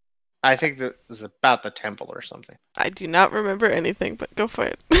 I think that was about the temple or something. I do not remember anything, but go for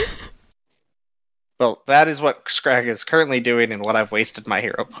it. Well, that is what Scrag is currently doing and what I've wasted my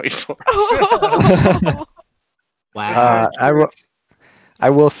hero point for. Wow. I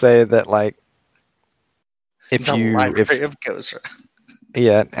will say that, like, if the library of Gozra.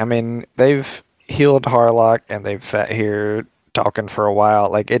 Yeah, I mean, they've healed Harlock and they've sat here talking for a while.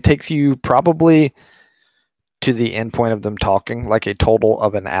 Like, it takes you probably to the end point of them talking, like a total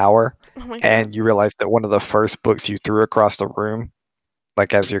of an hour. Oh my God. And you realize that one of the first books you threw across the room,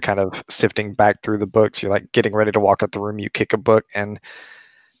 like as you're kind of sifting back through the books, you're like getting ready to walk out the room, you kick a book, and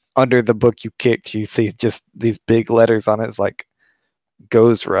under the book you kicked, you see just these big letters on it. It's like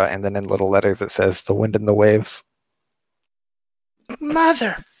Gozra, and then in little letters it says The Wind and the Waves.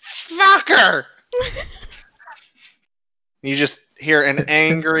 Motherfucker! You just hear an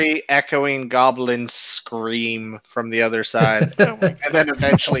angry, echoing goblin scream from the other side. And then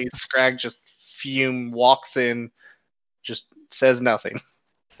eventually Scrag just walks in, just says nothing.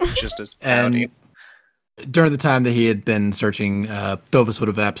 Just as pouty. And during the time that he had been searching, Thovis would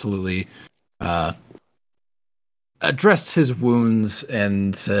have absolutely addressed his wounds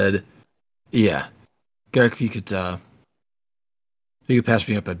and said, yeah, Garrick, if you could pass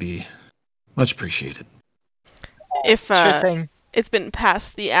me up, I'd be much appreciated. If Sure thing. It's been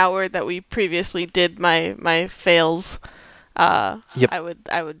past the hour that we previously did my fails, Yep. I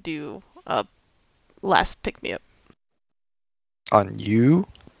would do a last pick me up. On you?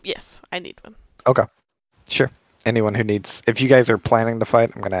 Yes, I need one. Okay. Sure. Anyone who needs... If you guys are planning to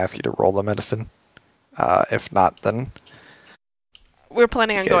fight, I'm going to ask you to roll the medicine. If not, then... We're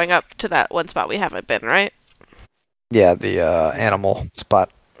planning on Okay. going up to that one spot we haven't been, right? Yeah, the animal spot.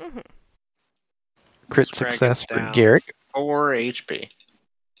 Mm-hmm. Crit Scrag success it for down. Garrick. 4 HP.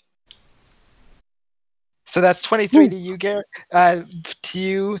 So that's 23 to you, Garrett. To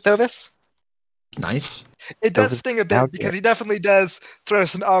you, Thovis. Nice. It does Thovis sting a now bit because he definitely does throw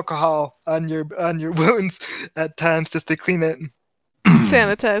some alcohol on your wounds at times just to clean it.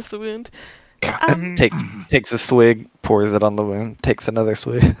 Sanitize the wound. Mhm. Takes a swig, pours it on the wound, takes another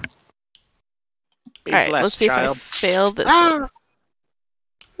swig. Be Alright, blessed, let's see child. if I fail this one.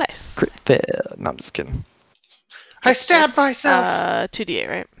 Nice. Crit fail. No, I'm just kidding. I stabbed myself. 2d8,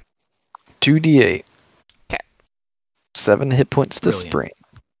 right? 2d8. 'Kay. 7 hit points to Brilliant. spring.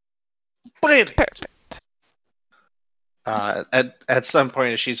 Brilliant. Perfect. At some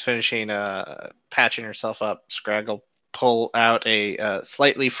point, as she's finishing patching herself up, Scrag will pull out a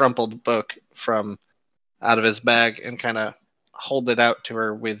slightly frumpled book from out of his bag and kind of hold it out to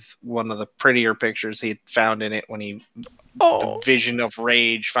her with one of the prettier pictures he'd found in it when the vision of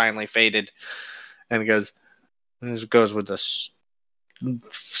rage finally faded, and goes, "This goes with this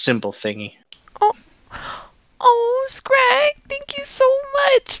simple thingy." Oh, Scrag, thank you so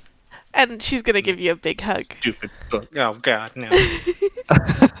much. And she's gonna give you a big hug. Stupid book. Oh God, no.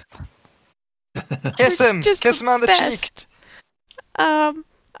 Kiss him. Kiss him on the cheek.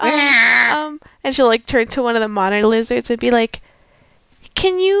 And she'll like turn to one of the monitor lizards and be like,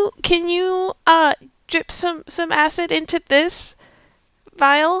 Can you drip some acid into this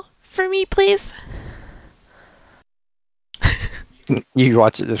vial for me, please? You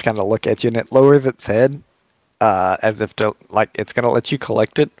watch it just kind of look at you, and it lowers its head, as if to like it's gonna let you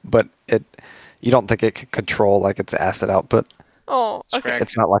collect it, but you don't think it can control like its acid output. Oh, okay.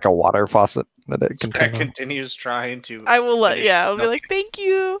 It's not like a water faucet that it can turn on. Continues trying to. I will I'll be like, thank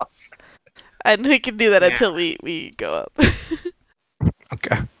you, and we can do that until we go up.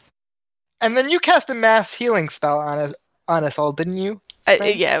 Okay. And then you cast a mass healing spell on us all, didn't you?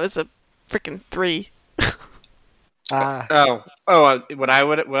 Yeah, it was a freaking 3. Would I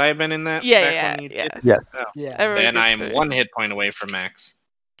have been in that? Yeah. Yes. Oh. Yeah. Then I am 1 hit point away from max.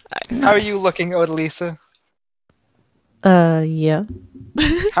 Nice. How are you looking, Odalisa? Yeah.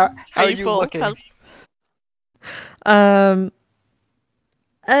 How are you looking? I'm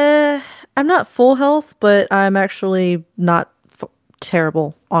not full health, but I'm actually not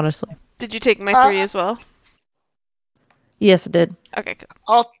terrible, honestly. Did you take my 3 as well? Yes, I did. Okay, good.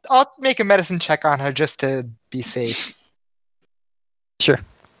 I'll make a medicine check on her just to be safe. Sure.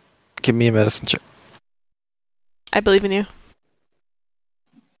 Give me a medicine check. I believe in you.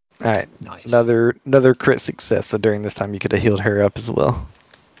 All right. Nice. Another crit success. So during this time, you could have healed her up as well.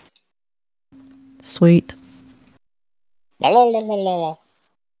 Sweet. All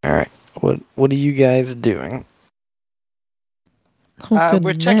right. What are you guys doing?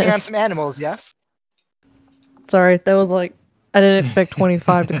 We're checking on some animals. Yes. Sorry, that was like I didn't expect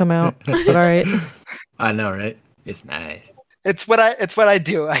 25 to come out, but all right. I know, right? It's nice. It's what I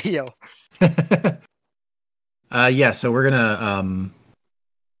do. I heal. Yeah. So we're gonna.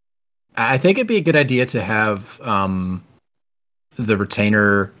 I think it'd be a good idea to have the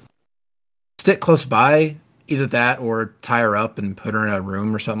retainer sit close by, either that or tie her up and put her in a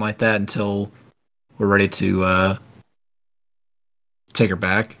room or something like that until we're ready to take her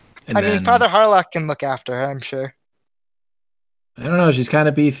back. And I mean, Father Harlock can look after her, I'm sure. I don't know. She's kind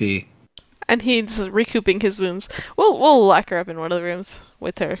of beefy. And he's recouping his wounds. We'll lock her up in one of the rooms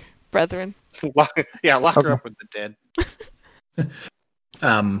with her brethren. Lock her up with the dead.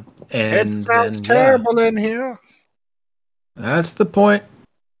 And it sounds terrible in here. That's the point.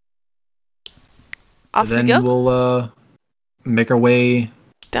 Off then we go. We'll make our way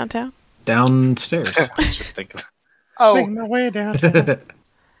downstairs. I was just thinking. Making my way down.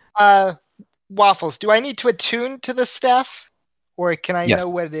 Waffles, do I need to attune to the staff, or can I Yes. know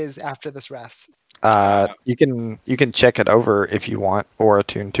what it is after this rest? You can check it over if you want, or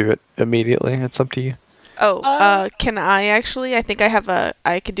attune to it immediately. It's up to you. Can I actually? I think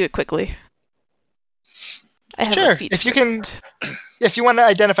I can do it quickly. I have Sure, if you can, if you want to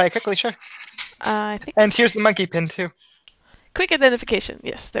identify it quickly, sure. I think. And here's the monkey pin too. Quick identification.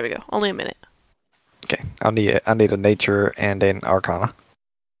 Yes, there we go. Only a minute. Okay, I need a nature and an arcana.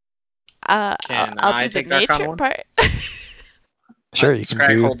 I'll I do the take the arcana nature one? part. Sure, you can Scrag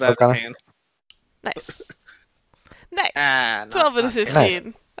do holds out his arcana. hand. Nice. Nice. Not 12 and a 15. Nice.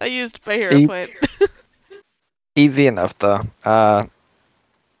 I used my hero point. Easy enough though.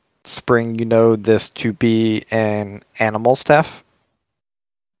 Spring, you know this to be an animal staff.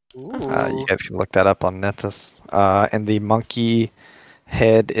 You guys can look that up on Netus. And the monkey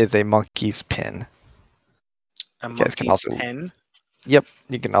head is a monkey's pin. A You guys can monkey's also- pen. Yep,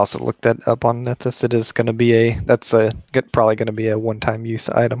 you can also look that up on Netus. It is going to be probably going to be a one-time use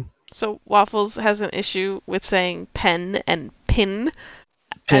item. So Waffles has an issue with saying pen and pin.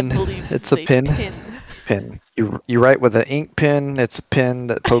 Pin. I believe It's a they pin. Pin. Pin. You write with an ink pen. It's a pin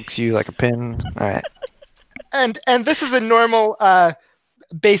that pokes you like a pin. All right. And this is a normal,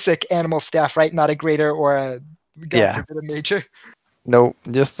 basic animal staff, right? Not a greater or a Yeah. a major. Nope,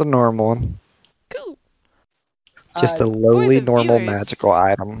 just the normal one. Cool. Just a For lowly the normal viewers, magical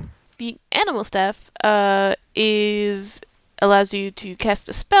item. The animal staff allows you to cast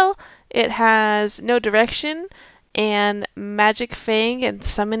a spell. It has no direction and magic fang and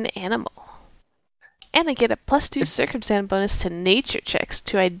summon animal. And I get a +2 circumstance bonus to nature checks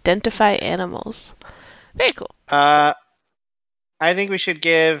to identify animals. Very cool. I think we should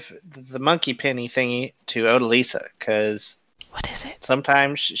give the monkey penny thingy to Odalisa, because What is it?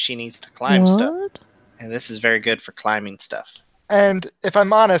 sometimes she needs to climb stuff. What? And this is very good for climbing stuff. And if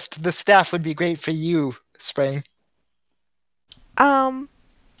I'm honest, the staff would be great for you, Spring.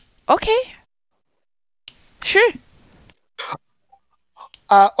 Okay. Sure.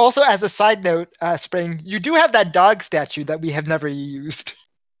 Also, as a side note, Spring, you do have that dog statue that we have never used.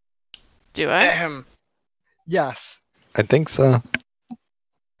 Do I? Yes. I think so.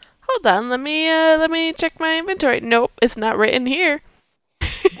 Hold on, let me check my inventory. Nope, it's not written here.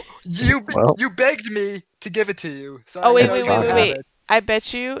 You Well. you begged me to give it to you. So Oh, I wait, know wait, you wait, have wait. it. I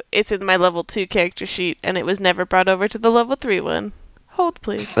bet you it's in my level 2 character sheet, and it was never brought over to the level 3 one. Hold,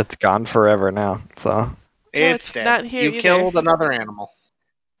 please. It's gone forever now. So It's it's not dead. here You either. killed another animal.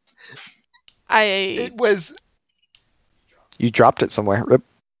 It was. you dropped it somewhere. Rip.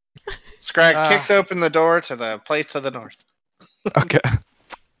 Scrag kicks open the door to the place to the north. Okay.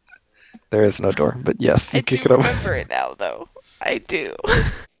 There is no door, but yes, you I kick do it over. remember it now, though. I do.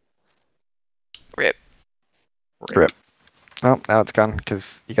 Rip. Rip. Oh, now it's gone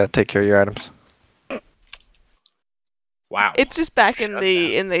because you gotta take care of your items. Wow. It's just back in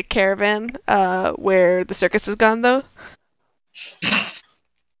the caravan, where the circus is gone, though.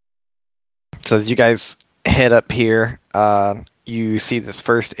 So as you guys head up here, you see this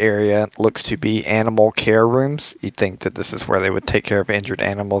first area looks to be animal care rooms. You'd think that this is where they would take care of injured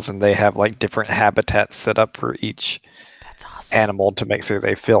animals, and they have like different habitats set up for each That's awesome. animal to make sure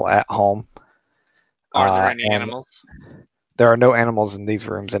they feel at home. Are there any and animals? There are no animals in these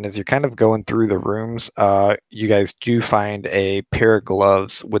rooms, and as you're kind of going through the rooms, you guys do find a pair of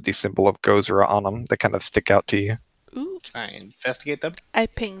gloves with the symbol of Gozera on them that kind of stick out to you. Ooh, Can I investigate them? I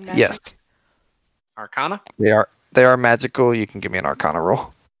ping magic. Yes. Arcana? They are magical. You can give me an Arcana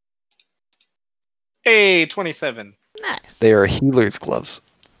roll. Hey, 27. Nice. They are healer's gloves.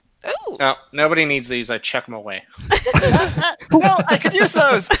 Ooh. No, nobody needs these. I chuck them away. No, I could use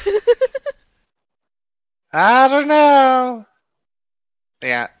those. I don't know.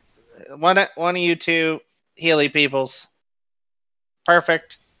 Yeah. One of you two Healy peoples.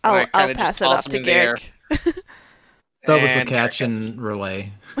 Perfect. And I I'll kinda pass just it toss off them to in the air. Garrick. That was the And- catch and relay.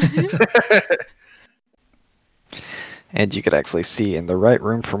 And you could actually see in the right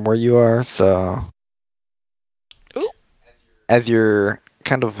room from where you are, so... Ooh. As you're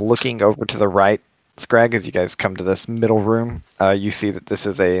kind of looking over to the right, Scrag, as you guys come to this middle room, you see that this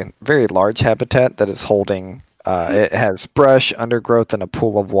is a very large habitat that is holding... it has brush, undergrowth, and a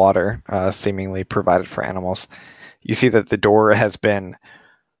pool of water, seemingly provided for animals. You see that the door has been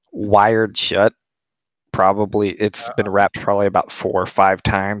wired shut. Probably, it's been wrapped probably about 4 or 5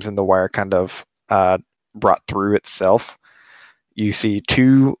 times, and the wire kind of brought through itself. You see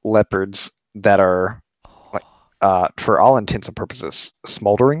 2 leopards that are, like, for all intents and purposes,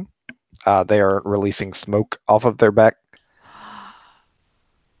 smoldering. They are releasing smoke off of their back.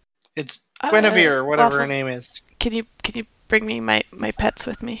 It's Guinevere, or whatever Waffles, her name is. Can you bring me my pets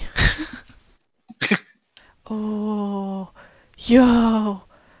with me? Oh, yo.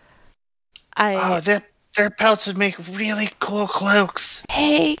 Oh, their pelts would make really cool cloaks.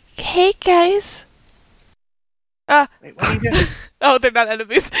 Hey guys. Wait, what are you doing? Oh, they're not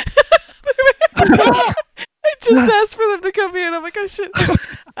enemies. I just asked for them to come here, and I'm like, oh shit.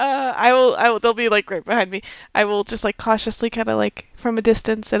 I will. They'll be like right behind me. I will just like cautiously, kind of like from a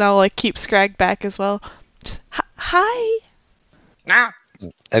distance, and I'll like keep Scrag back as well. Just hi. Nah.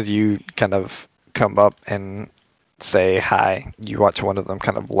 As you kind of come up and say hi, you watch one of them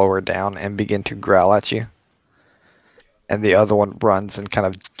kind of lower down and begin to growl at you. And the other one runs and kind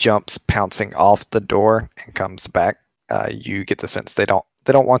of jumps, pouncing off the door and comes back. You get the sense they don't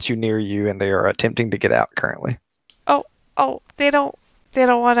want you near you, and they are attempting to get out currently. Oh, they don't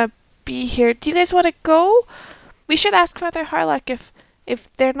want to be here. Do you guys want to go? We should ask Father Harlock if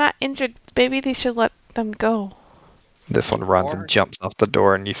they're not injured. Maybe they should let them go. This one runs and jumps off the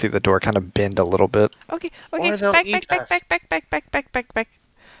door, and you see the door kind of bend a little bit. Okay. Or they'll eat us. Back.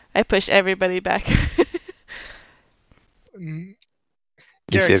 I push everybody back. You see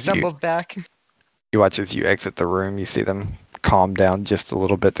Garrick as stumbled back. you watch as you exit the room, you see them calm down just a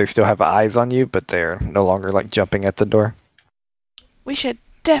little bit. They still have eyes on you, but they're no longer like jumping at the door. We should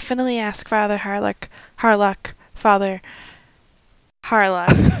definitely ask Father Harlock. Father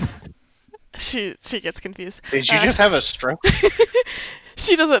Harlock. She gets confused. Did you just have a stroke?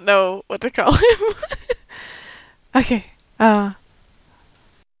 She doesn't know what to call him. Okay.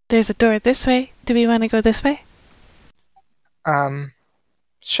 There's a door this way. Do we want to go this way?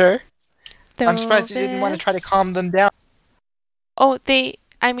 Sure. I'm surprised you didn't want to try to calm them down. Oh, they're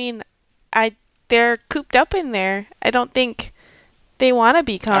cooped up in there. I don't think They want to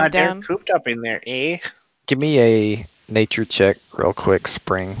be calmed They're down. cooped up in there, eh? Give me a nature check real quick,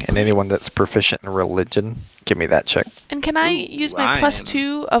 Spring, and anyone that's proficient in religion, give me that check. And can I Ooh, use my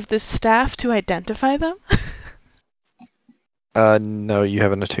 +2 of the staff to identify them? No, you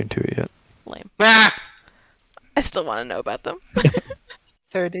haven't attuned to it yet. Lame. Ah! I still want to know about them.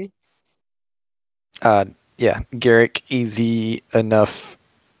 30. Yeah, Garrick, easy enough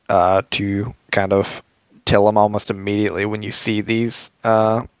to kind of tell them almost immediately when you see these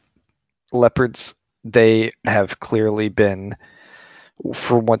leopards. They have clearly been,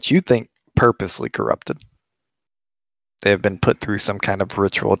 for what you think, purposely corrupted. They have been put through some kind of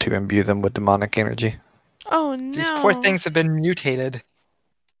ritual to imbue them with demonic energy. Oh no. These poor things have been mutated.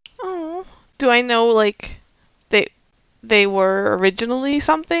 Oh. Do I know, like, they were originally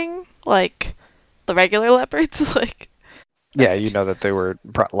something? Like, the regular leopards? Like. Yeah, you know that they were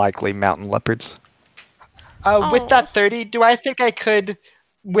likely mountain leopards. With that 30, do I think I could,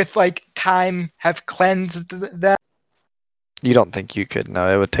 with like time, have cleansed them? You don't think you could?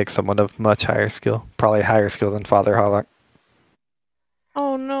 No, it would take someone of much higher skill, probably higher skill than Father Harlock.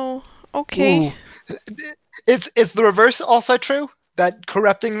 Oh no. Okay. Ooh. Is the reverse also true? That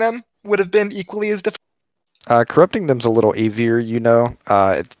corrupting them would have been equally as difficult? Corrupting them's a little easier, you know.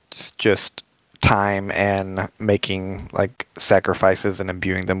 It's just time and making like sacrifices and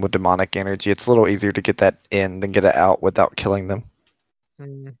imbuing them with demonic energy. It's a little easier to get that in than get it out without killing them.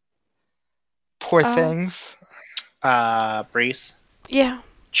 Poor things. Breeze. Yeah.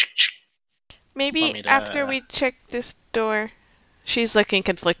 Maybe after we check this door. She's looking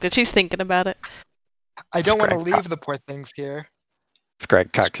conflicted. She's thinking about it. I don't want to leave the poor things here.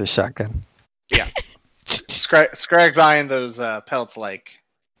 Scrag cocks his shotgun. Yeah. Scrag's eyeing those pelts like,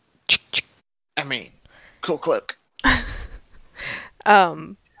 I mean, cool cloak. I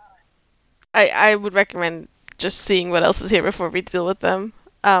would recommend just seeing what else is here before we deal with them.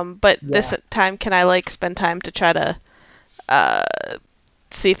 But this time, can I like spend time to try to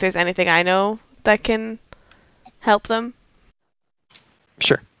see if there's anything I know that can help them?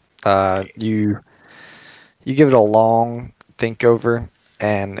 Sure. You give it a long think over,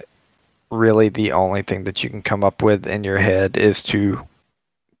 and really the only thing that you can come up with in your head is to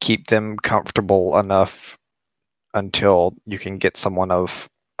keep them comfortable enough until you can get someone of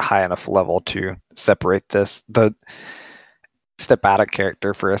high enough level to separate this. The step out of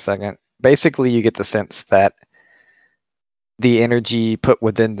character for a second. Basically, you get the sense that the energy put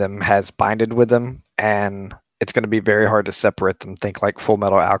within them has binded with them, and it's going to be very hard to separate them. Think like Full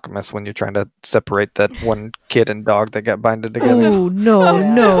Metal Alchemist when you're trying to separate that one kid and dog that got binded together. Oh,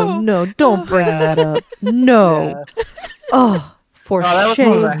 no, don't bring that up. No. Oh, for that was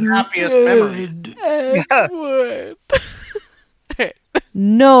shame. one of the happiest memories.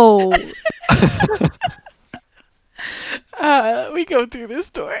 No. We go through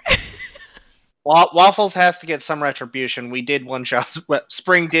this door. Waffles has to get some retribution. We did one shot.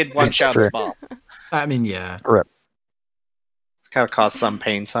 Spring did one shot as well. I mean, yeah. Rip. Gotta cause some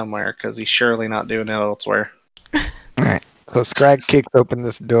pain somewhere because he's surely not doing it elsewhere. Alright, so Scrag kicks open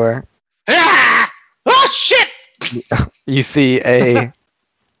this door. Ah! Oh shit! You see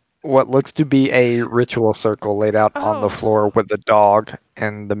what looks to be a ritual circle laid out on the floor with the dog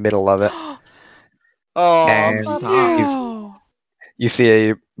in the middle of it. Oh, and you see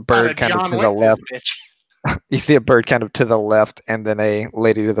a bird kind of to the left. You see a bird kind of to the left, and then a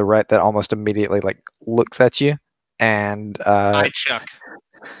lady to the right that almost immediately like looks at you. And hi, Chuck.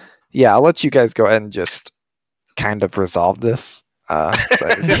 Yeah, I'll let you guys go ahead and just kind of resolve this. So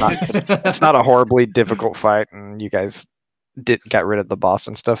it's not a horribly difficult fight, and you guys got rid of the boss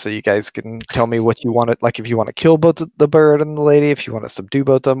and stuff. So you guys can tell me what you want. Like if you want to kill both the bird and the lady, if you want to subdue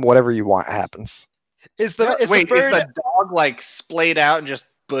both of them, whatever you want happens. Is the dog like splayed out and just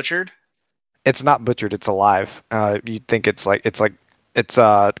butchered? It's not butchered. It's alive. You'd think it's kind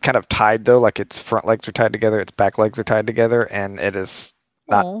of tied though. Like its front legs are tied together, its back legs are tied together, and it is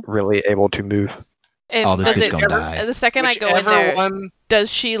not really able to move. And this bitch gonna die. The second I go in there, does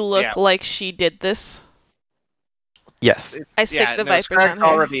she look like she did this? Yes. I stick the vipers on her.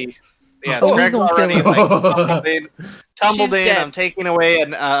 Already, Scrag's already like tumbled in. I'm taking away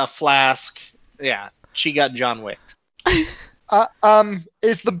a flask. Yeah, she got John Wicked.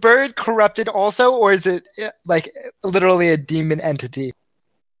 Is the bird corrupted also, or is it like literally a demon entity?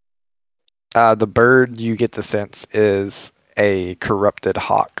 The bird, you get the sense, is a corrupted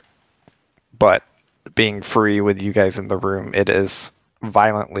hawk, but being free with you guys in the room, it is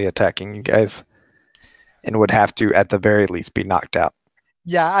violently attacking you guys, and would have to, at the very least, be knocked out.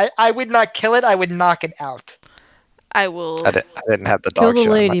 Yeah, I would not kill it. I would knock it out. I will. I didn't have the dog. Kill the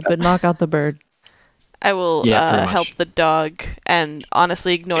lady, but knock out the bird. I will Yeah, pretty help much. the dog and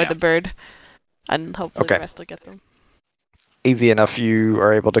honestly ignore Yeah. the bird. And hopefully Okay. the rest will get them. Easy enough. You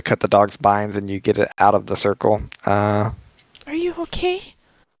are able to cut the dog's binds and you get it out of the circle. Are you okay?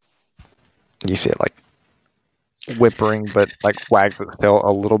 You see it like whimpering, but like wags its tail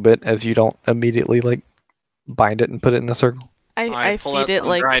a little bit as you don't immediately like bind it and put it in a circle. I pull feed out it some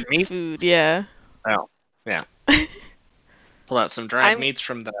like dried meat. food, yeah. Oh, yeah. Pull out some dried meats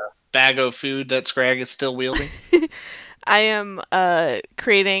from the bag of food that Scrag is still wielding. I am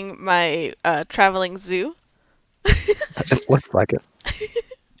creating my traveling zoo. It looks like it.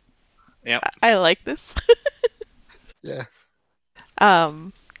 Yep. I like this. Yeah.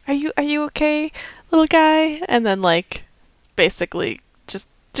 Are you okay, little guy? And then like basically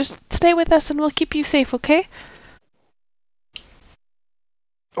just stay with us and we'll keep you safe, okay?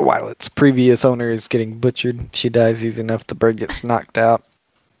 While its previous owner is getting butchered, she dies easy enough. The bird gets knocked out.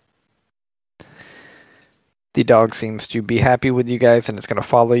 The dog seems to be happy with you guys and it's going to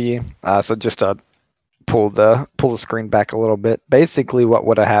follow you. So just pull the screen back a little bit. Basically, what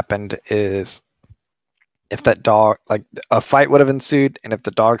would have happened is if that dog, like a fight would have ensued, and if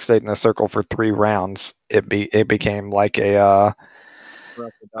the dog stayed in the circle for 3 rounds, it became like a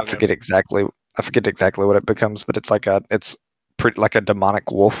I forget exactly what it becomes, but it's pretty like a demonic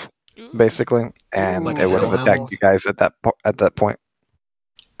wolf basically, and Like it a would have hellhound. attacked you guys at that point.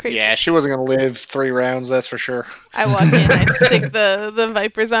 Crazy. Yeah, she wasn't gonna live 3 rounds, that's for sure. I walk in, I stick the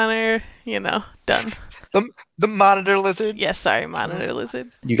vipers on her, done. The monitor lizard. Yes, sorry, monitor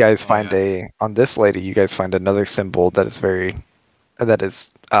lizard. You guys Oh, find on this lady, you guys find another symbol that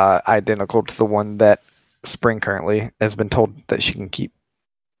is identical to the one that Spring currently has been told that she can keep.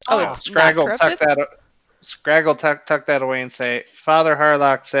 Oh, it's not corrupted? Scraggle tuck that away and say, Father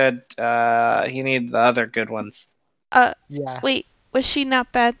Harlock said he needed the other good ones. Yeah. Wait, was she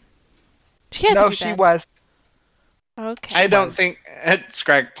not bad? She had to No, be she bad. was. Okay. I don't think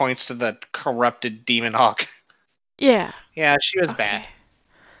Scrag points to the corrupted demon hawk. Yeah. Yeah, she was Okay. bad.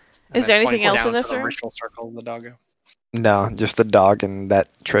 Is there anything else in down this to the room? ritual circle of the doggo. No, just the dog and that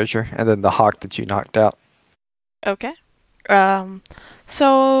treasure, and then the hawk that you knocked out. Okay.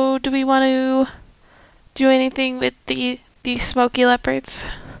 So do we want to do anything with the smoky leopards?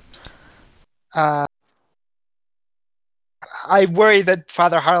 I worry that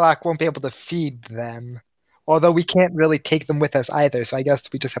Father Harlock won't be able to feed them. Although we can't really take them with us either, so I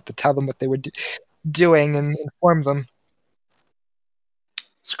guess we just have to tell them what they were doing and inform them.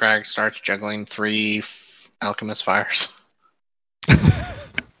 Scrag starts juggling 3 alchemist fires.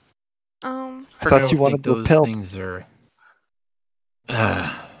 I thought you wanted the those pelt. things are.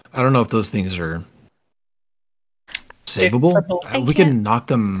 I don't know if those things are savable. We can knock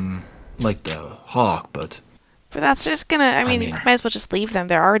them like the hawk, but that's just gonna. I mean, mean- might as well just leave them.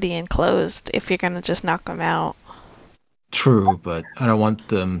 They're already enclosed. If you're gonna just knock them out. true. But I don't want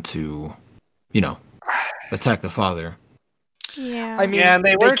them to, attack the father. Yeah. I mean, Yeah, and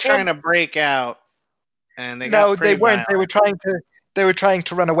they were can't- trying to break out, and they No, got pretty they weren't. They violent. were trying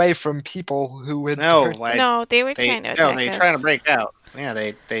to run away from people who would No, hurt them. No, they were trying to attack no, they us. trying to break out. Yeah,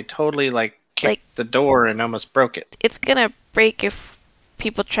 they totally kicked the door and almost broke it. It's gonna break if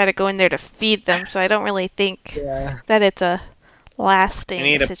people try to go in there to feed them. So I don't really think that it's a You lasting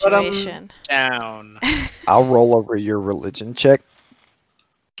need to put 'em situation. down. I'll roll over your religion check.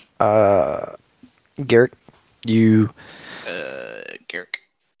 Garrick, Garrick.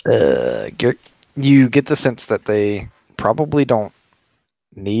 Garrick, you get the sense that they probably don't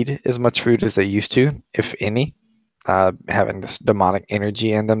need as much food as they used to, if any. Having this demonic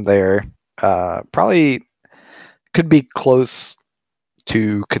energy in them, they're probably could be close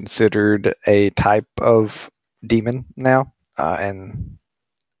to considered a type of demon now, and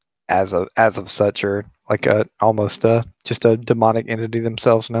as of such, are like almost just a demonic entity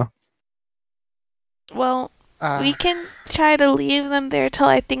themselves now. Well, we can try to leave them there till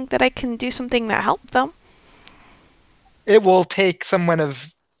I think that I can do something that help them. It will take someone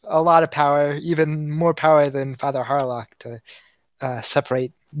of a lot of power, even more power than Father Harlock, to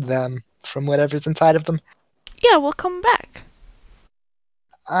separate them from whatever's inside of them. Yeah, we'll come back.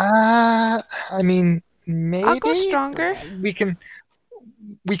 I mean, maybe I'll go stronger. We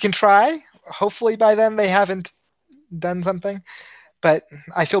can try. Hopefully by then they haven't done something. But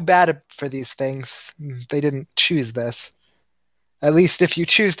I feel bad for these things. They didn't choose this. At least if you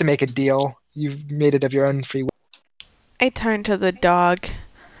choose to make a deal, you've made it of your own free will. I turned to the dog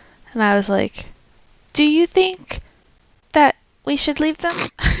and I was like, do you think that we should leave them?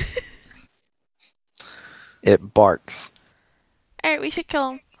 It barks. Alright, we should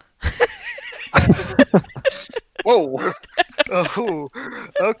kill him. Whoa! Oh,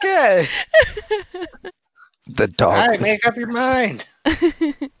 okay. The All dog. right, whisperer. make up your mind.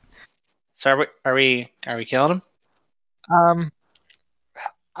 So are we killing him?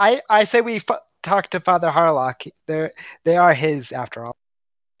 I say we talk to Father Harlock. They are his after all.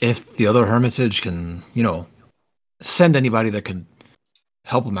 If the other hermitage can, send anybody that can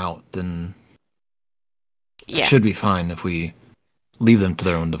help them out, then Yeah. it should be fine if we leave them to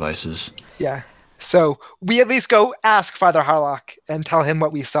their own devices. Yeah. So we at least go ask Father Harlock and tell him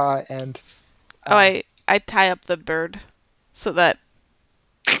what we saw. And I tie up the bird so that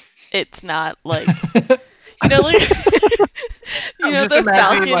it's not like like I'm just the imagining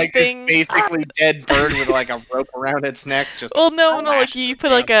falcon like thing. this basically dead bird with like a rope around its neck. Just Well, no, like lashed you it put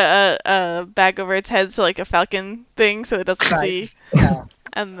down. like a bag over its head, so like a falcon thing, so it doesn't see. Yeah.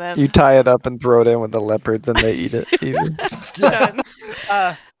 And then You tie it up and throw it in with the leopards, and they eat it. Easy. done.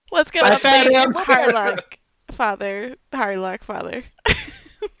 Uh, Let's go But update it will be Harlock father.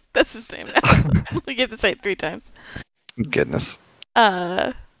 That's his name now. We get to say it 3 times. Goodness.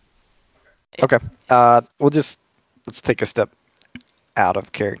 Uh, Let's take a step out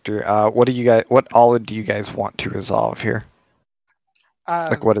of character. What all do you guys want to resolve here?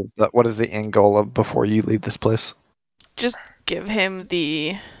 Like, what is the end goal of before you leave this place? just give him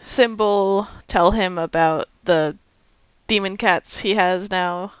the symbol. Tell him about the demon cats he has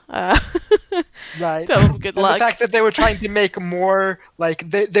now. Right. Tell him good And luck. the fact that they were trying to make more, like,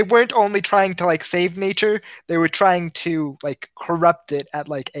 they weren't only trying to, like, save nature, they were trying to, like, corrupt it at,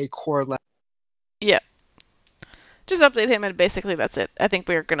 like, a core level. Yeah. Just update him, and basically that's it. I think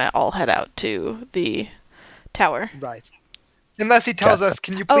we're gonna all head out to the tower. Right. Unless he tells Gotcha. us,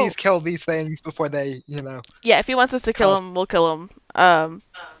 can you please kill these things before they, Yeah, if he wants us to kill Cause- him, we'll kill him.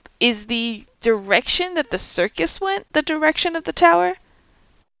 Is the direction that the circus went the direction of the tower?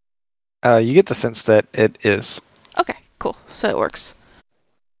 You get the sense that it is. Okay, cool. So it works.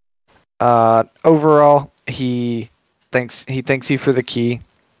 Overall, he thanks you for the key.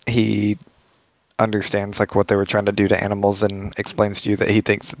 He understands like what they were trying to do to animals and explains to you that he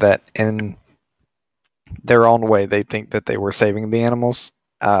thinks that in their own way they think that they were saving the animals.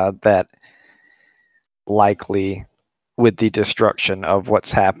 That likely with the destruction of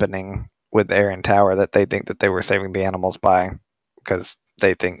what's happening with Aaron Tower, that they think that they were saving the animals because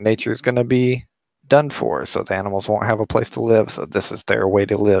they think nature is going to be done for, so the animals won't have a place to live, so this is their way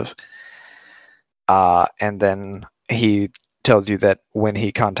to live. And then he tells you that when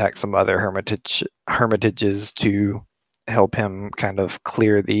he contacts some other hermitages to help him kind of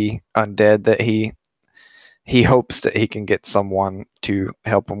clear the undead, that he hopes that he can get someone to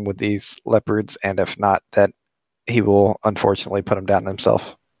help him with these leopards, and if not, that he will unfortunately put them down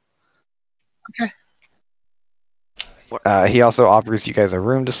himself. Okay. He also offers you guys a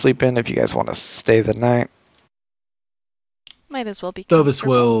room to sleep in if you guys want to stay the night. Might as well be. Thovis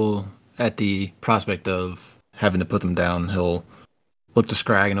comfortable. will, at the prospect of having to put them down, he'll look to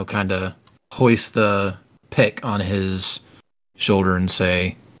Scrag and he'll kind of hoist the pick on his shoulder and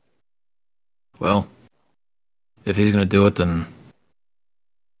say, well, if he's going to do it, then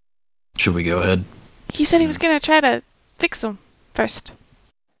should we go ahead? He said he was gonna try to fix them first.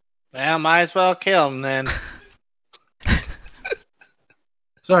 Well, might as well kill him then.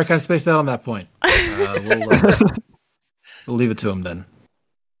 Sorry, I kind of spaced out on that point. We'll leave it to him then.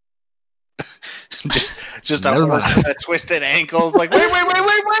 just a Never horse mind. with a twisted ankles. Like, wait.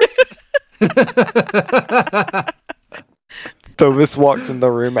 Thovis walks in the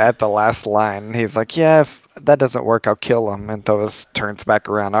room at the last line, and he's like, yeah, if that doesn't work, I'll kill him. And Thovis turns back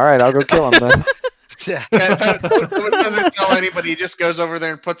around. All right, I'll go kill him then. Yeah. Thomas doesn't tell anybody. He just goes over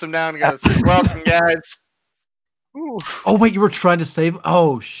there and puts him down and goes, "Welcome, guys." Ooh. Oh, wait, you were trying to save?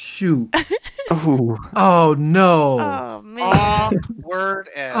 Oh, shoot. Ooh. Oh, no. Oh man. Awkward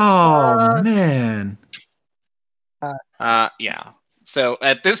as Oh, fuck. man. Yeah. So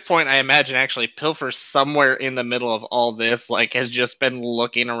at this point, I imagine actually Pilfer somewhere in the middle of all this, like, has just been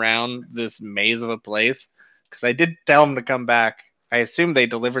looking around this maze of a place. Because I did tell him to come back. I assume they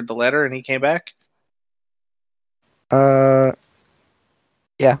delivered the letter and he came back.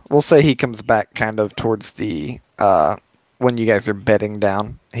 Yeah, we'll say he comes back kind of towards the when you guys are bedding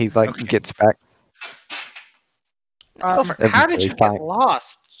down. He's like Okay. gets back. Pilfer, how did you fine. get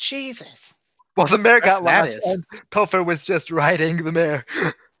lost? Jesus. Well, the mare got That lost, is. and Pilfer was just riding the mare.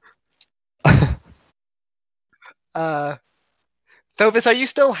 Thovis, are you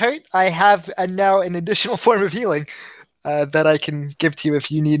still hurt? I have now an additional form of healing that I can give to you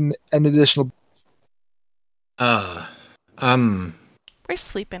if you need an additional. I'm We're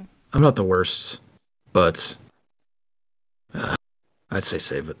sleeping. not the worst, but I'd say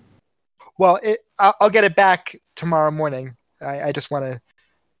save it. Well, I'll get it back tomorrow morning. I just want to.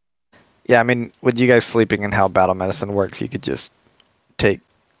 Yeah, I mean, with you guys sleeping and how battle medicine works, you could just take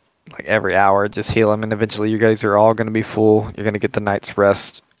like every hour, just heal them, and eventually you guys are all going to be full. You're going to get the night's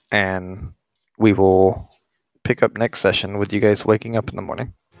rest, and we will pick up next session with you guys waking up in the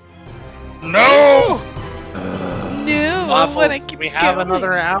morning. No! No, I Waffles, want to keep we have going.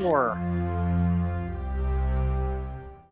 another hour.